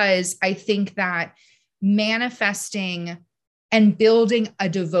 Because I think that manifesting and building a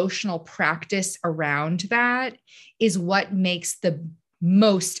devotional practice around that is what makes the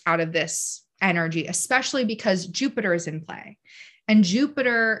most out of this energy, especially because Jupiter is in play, and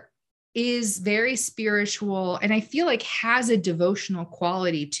Jupiter is very spiritual, and I feel like has a devotional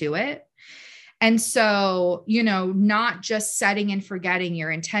quality to it. And so, not just setting and forgetting your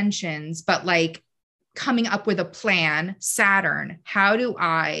intentions, but like coming up with a plan. Saturn, how do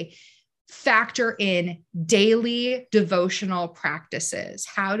I factor in daily devotional practices?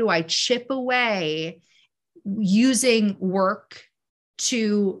 How do I chip away using work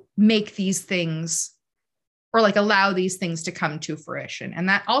to make these things, or like allow these things to come to fruition? And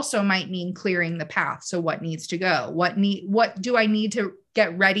that also might mean clearing the path. So what needs to go? What do I need to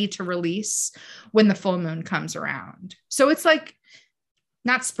get ready to release when the full moon comes around? So it's like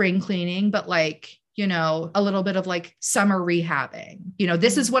not spring cleaning, but like, a little bit of like summer rehabbing.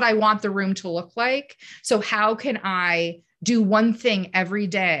 This is what I want the room to look like. So how can I do one thing every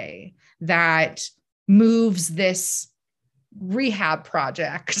day that moves this rehab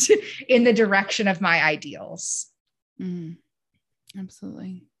project in the direction of my ideals?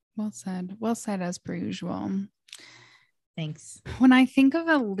 Absolutely. Well said. Well said, as per usual. Thanks. When I think of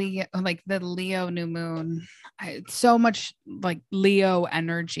a Leo, like the Leo new moon, so much like Leo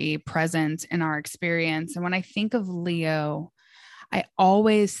energy present in our experience. And when I think of Leo, I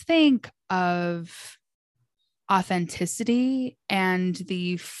always think of authenticity and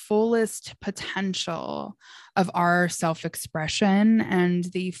the fullest potential of our self-expression and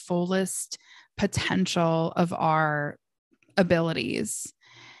the fullest potential of our abilities.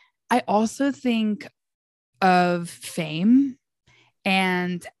 I also think of fame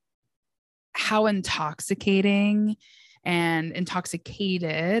and how intoxicating and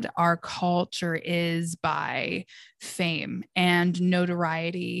intoxicated our culture is by fame and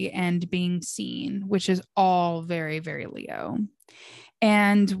notoriety and being seen, which is all very, very Leo.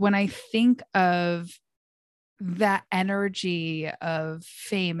 And when I think of that energy of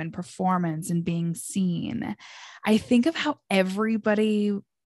fame and performance and being seen, I think of how everybody,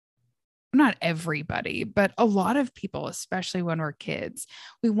 not everybody, but a lot of people, especially when we're kids,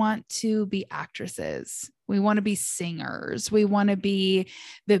 we want to be actresses. We want to be singers. We want to be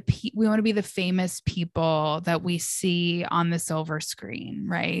the famous people that we see on the silver screen,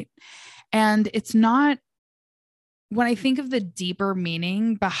 right? And it's not, when I think of the deeper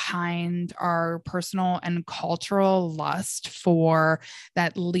meaning behind our personal and cultural lust for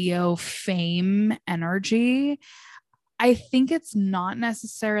that Leo fame energy, I think it's not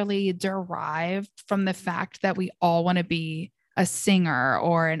necessarily derived from the fact that we all want to be a singer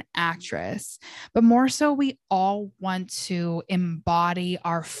or an actress, but more so we all want to embody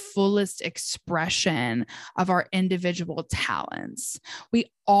our fullest expression of our individual talents. We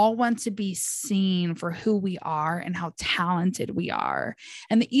all want to be seen for who we are and how talented we are.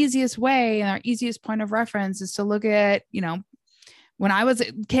 And the easiest way and our easiest point of reference is to look at, when I was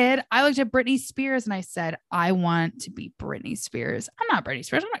a kid, I looked at Britney Spears and I said, I want to be Britney Spears. I'm not Britney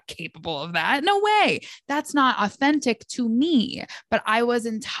Spears. I'm not capable of that. No way. That's not authentic to me. But I was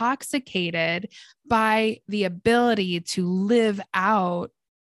intoxicated by the ability to live out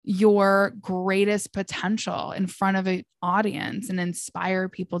your greatest potential in front of an audience and inspire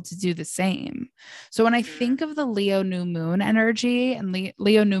people to do the same. So when I think of the Leo new moon energy and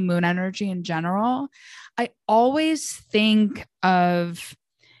Leo new moon energy in general, I always think of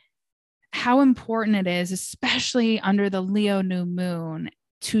how important it is, especially under the Leo new moon,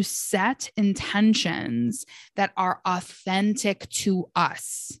 to set intentions that are authentic to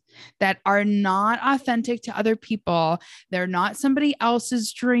us, that are not authentic to other people. They're not somebody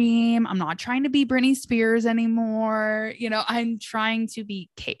else's dream. I'm not trying to be Britney Spears anymore. I'm trying to be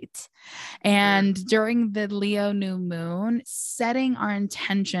Kate. And during the Leo new moon, setting our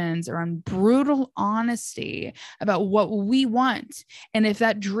intentions around brutal honesty about what we want. And if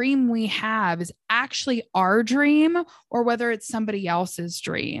that dream we have is actually our dream or whether it's somebody else's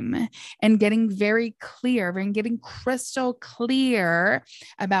dream, and getting very clear and getting crystal clear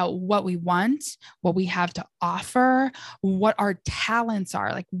about what we want, what we have to offer, what our talents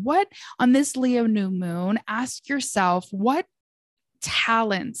are. Like, what on this Leo new moon, ask yourself, what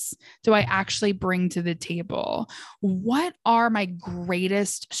talents do I actually bring to the table? What are my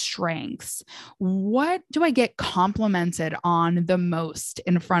greatest strengths? What do I get complimented on the most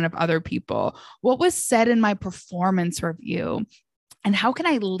in front of other people? What was said in my performance review? And how can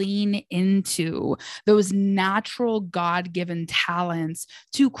I lean into those natural God-given talents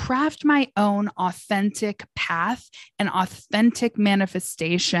to craft my own authentic path and authentic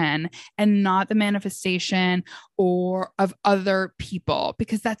manifestation, and not the manifestation or of other people,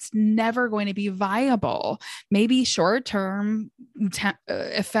 because that's never going to be viable. Maybe short-term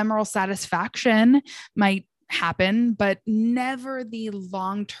ephemeral satisfaction might happen, but never the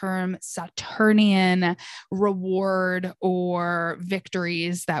long-term Saturnian reward or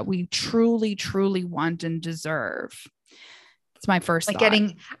victories that we truly, truly want and deserve. It's my first thought.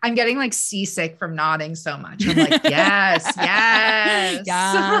 I'm getting like seasick from nodding so much. I'm like, yes, yes.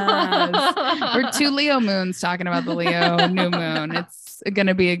 Yes. We're two Leo moons talking about the Leo new moon. It's going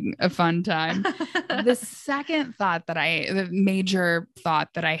to be a fun time. The second thought the major thought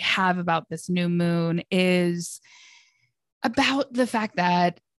that I have about this new moon is about the fact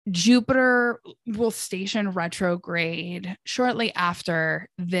that Jupiter will station retrograde shortly after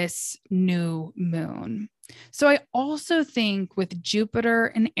this new moon. So I also think with Jupiter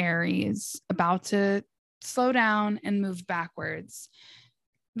in Aries about to slow down and move backwards,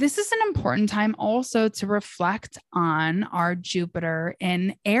 this is an important time also to reflect on our Jupiter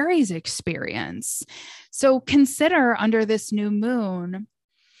in Aries experience. So consider under this new moon,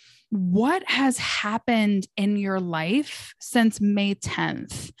 what has happened in your life since May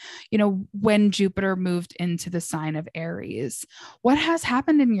 10th, when Jupiter moved into the sign of Aries? What has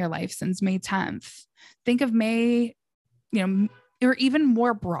happened in your life since May 10th? Think of May, or even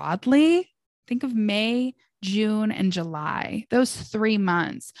more broadly, think of May, June, and July, those 3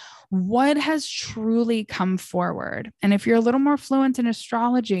 months. What has truly come forward? And if you're a little more fluent in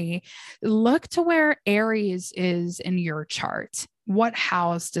astrology, look to where Aries is in your chart. What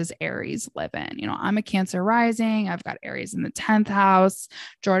house does Aries live in? I'm a Cancer rising. I've got Aries in the 10th house.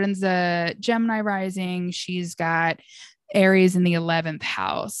 Jordan's a Gemini rising. She's got Aries in the 11th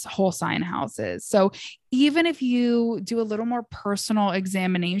house, whole sign houses. So even if you do a little more personal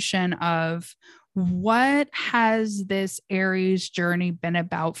examination of what has this Aries journey been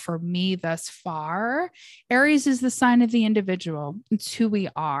about for me thus far? Aries is the sign of the individual. It's who we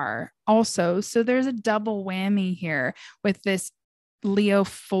are also. So there's a double whammy here with this Leo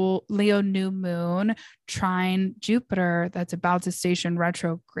new moon trine Jupiter that's about to station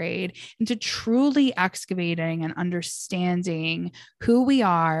retrograde, into truly excavating and understanding who we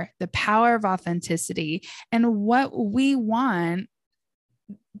are, the power of authenticity, and what we want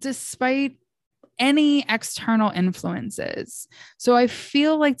despite any external influences. So I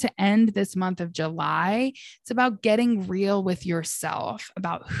feel like to end this month of July, it's about getting real with yourself,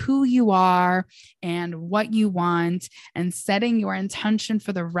 about who you are and what you want, and setting your intention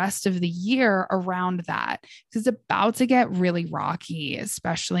for the rest of the year around that. It's about to get really rocky,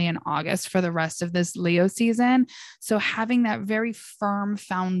 especially in August for the rest of this Leo season. So having that very firm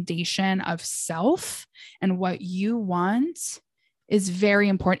foundation of self and what you want is very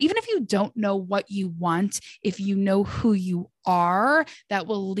important. Even if you don't know what you want, if you know who you are, that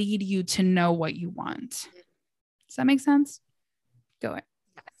will lead you to know what you want. Does that make sense? Go ahead.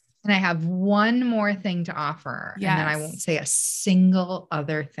 And I have one more thing to offer. Yes. And then I won't say a single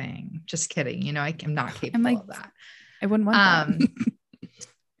other thing. Just kidding. You know, I'm not capable of that. I wouldn't want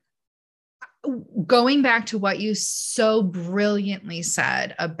that. Going back to what you so brilliantly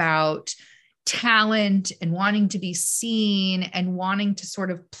said about talent and wanting to be seen and wanting to sort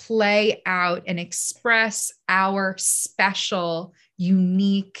of play out and express our special,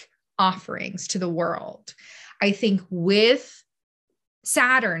 unique offerings to the world. I think with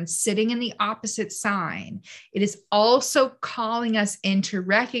Saturn sitting in the opposite sign, it is also calling us into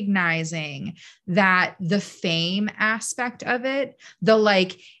recognizing that the fame aspect of it, the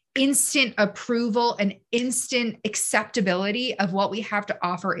like instant approval and instant acceptability of what we have to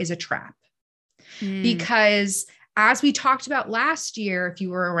offer, is a trap. Because as we talked about last year, if you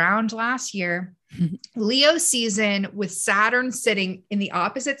were around last year, Leo season with Saturn sitting in the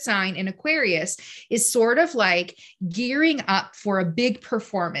opposite sign in Aquarius is sort of like gearing up for a big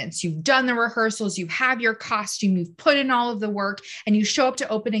performance. You've done the rehearsals, you have your costume, you've put in all of the work, and you show up to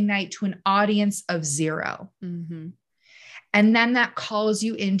opening night to an audience of 0. Mm-hmm. And then that calls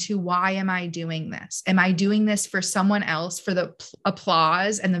you into, why am I doing this? Am I doing this for someone else, for the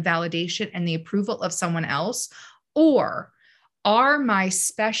applause and the validation and the approval of someone else? Or are my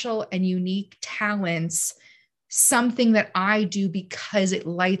special and unique talents something that I do because it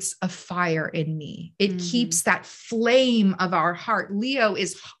lights a fire in me? It keeps that flame of our heart. Leo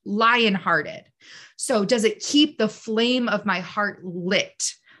is lion-hearted. So does it keep the flame of my heart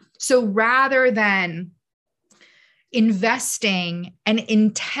lit? So rather than investing and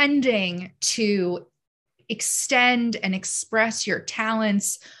intending to extend and express your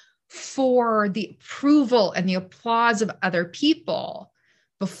talents for the approval and the applause of other people,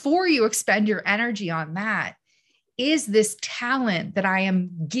 before you expend your energy on that, is this talent that I am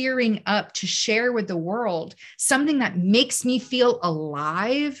gearing up to share with the world something that makes me feel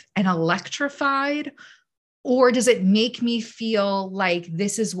alive and electrified? Or does it make me feel like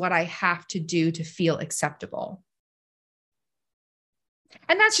this is what I have to do to feel acceptable?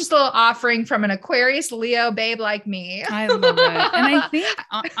 And that's just a little offering from an Aquarius Leo babe like me. I love it. And I think,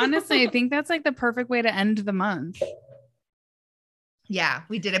 honestly, I think that's like the perfect way to end the month. Yeah,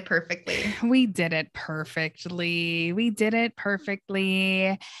 we did it perfectly. We did it perfectly. We did it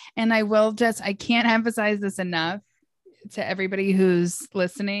perfectly. And I can't emphasize this enough to everybody who's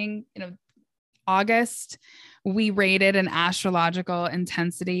listening. You know, August, we rated an astrological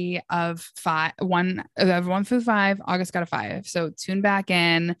intensity of 1 through 5. August got a 5. So tune back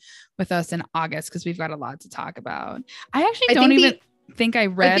in with us in August, because we've got a lot to talk about. I actually don't think I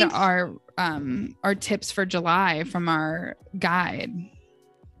read our tips for July from our guide.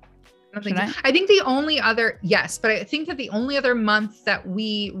 I think the only other, yes, but I think that the only other month that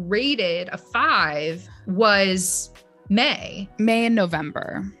we rated a 5 was May and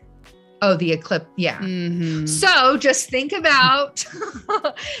November. Oh, the eclipse. Yeah. Mm-hmm. So just think about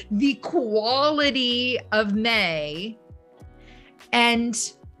the quality of May and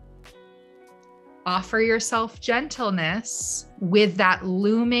offer yourself gentleness with that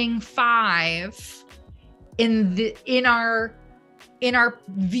looming 5 in our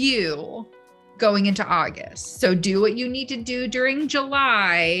view going into August. So do what you need to do during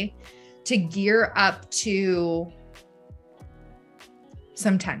July to gear up to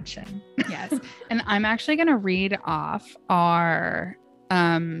some tension. Yes. And I'm actually going to read off our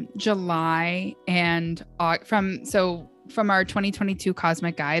July and from our 2022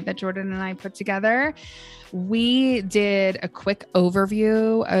 Cosmic Guide that Jordan and I put together. We did a quick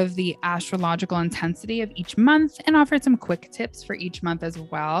overview of the astrological intensity of each month and offered some quick tips for each month as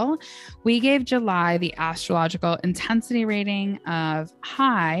well. We gave July the astrological intensity rating of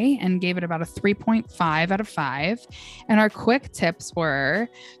high and gave it about a 3.5 out of 5. And our quick tips were: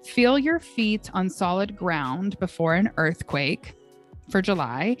 feel your feet on solid ground before an earthquake for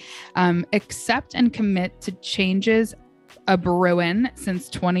July. Accept and commit to changes a brewing since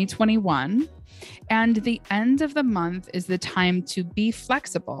 2021. And the end of the month is the time to be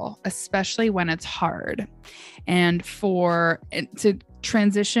flexible, especially when it's hard. And to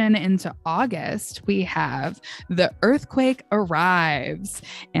transition into August, we have the earthquake arrives,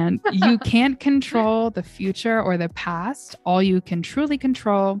 and you can't control the future or the past. All you can truly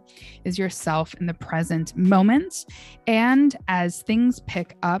control is yourself in the present moment. And as things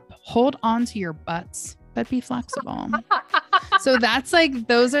pick up, hold on to your butts, but be flexible. So that's like,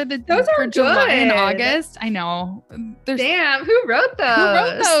 those are for July and August. I know. Damn, who wrote those? Who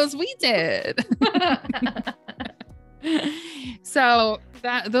wrote those? We did. So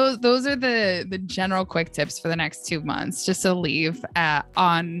those are the general quick tips for the next 2 months, just to leave as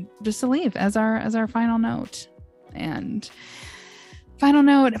our final note. But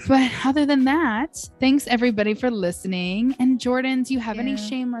other than that, thanks everybody for listening. And Jordan, do you have any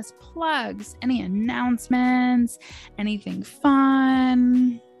shameless plugs, any announcements, anything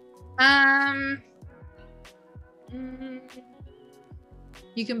fun?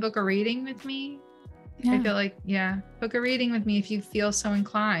 You can book a reading with me. Yeah. I feel like, book a reading with me if you feel so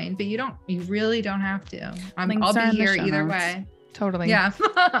inclined, but you really don't have to. I'll be here either way. Totally. Yeah.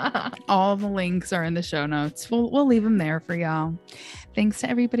 All the links are in the show notes. We'll leave them there for y'all. Thanks to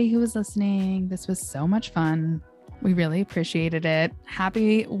everybody who was listening. This was so much fun. We really appreciated it.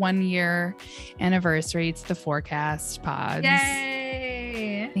 Happy 1 year anniversary to the Forecast Pods.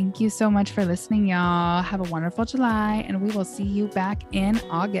 Yay. Thank you so much for listening, y'all. Have a wonderful July, and we will see you back in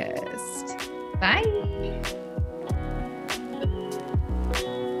August. Bye.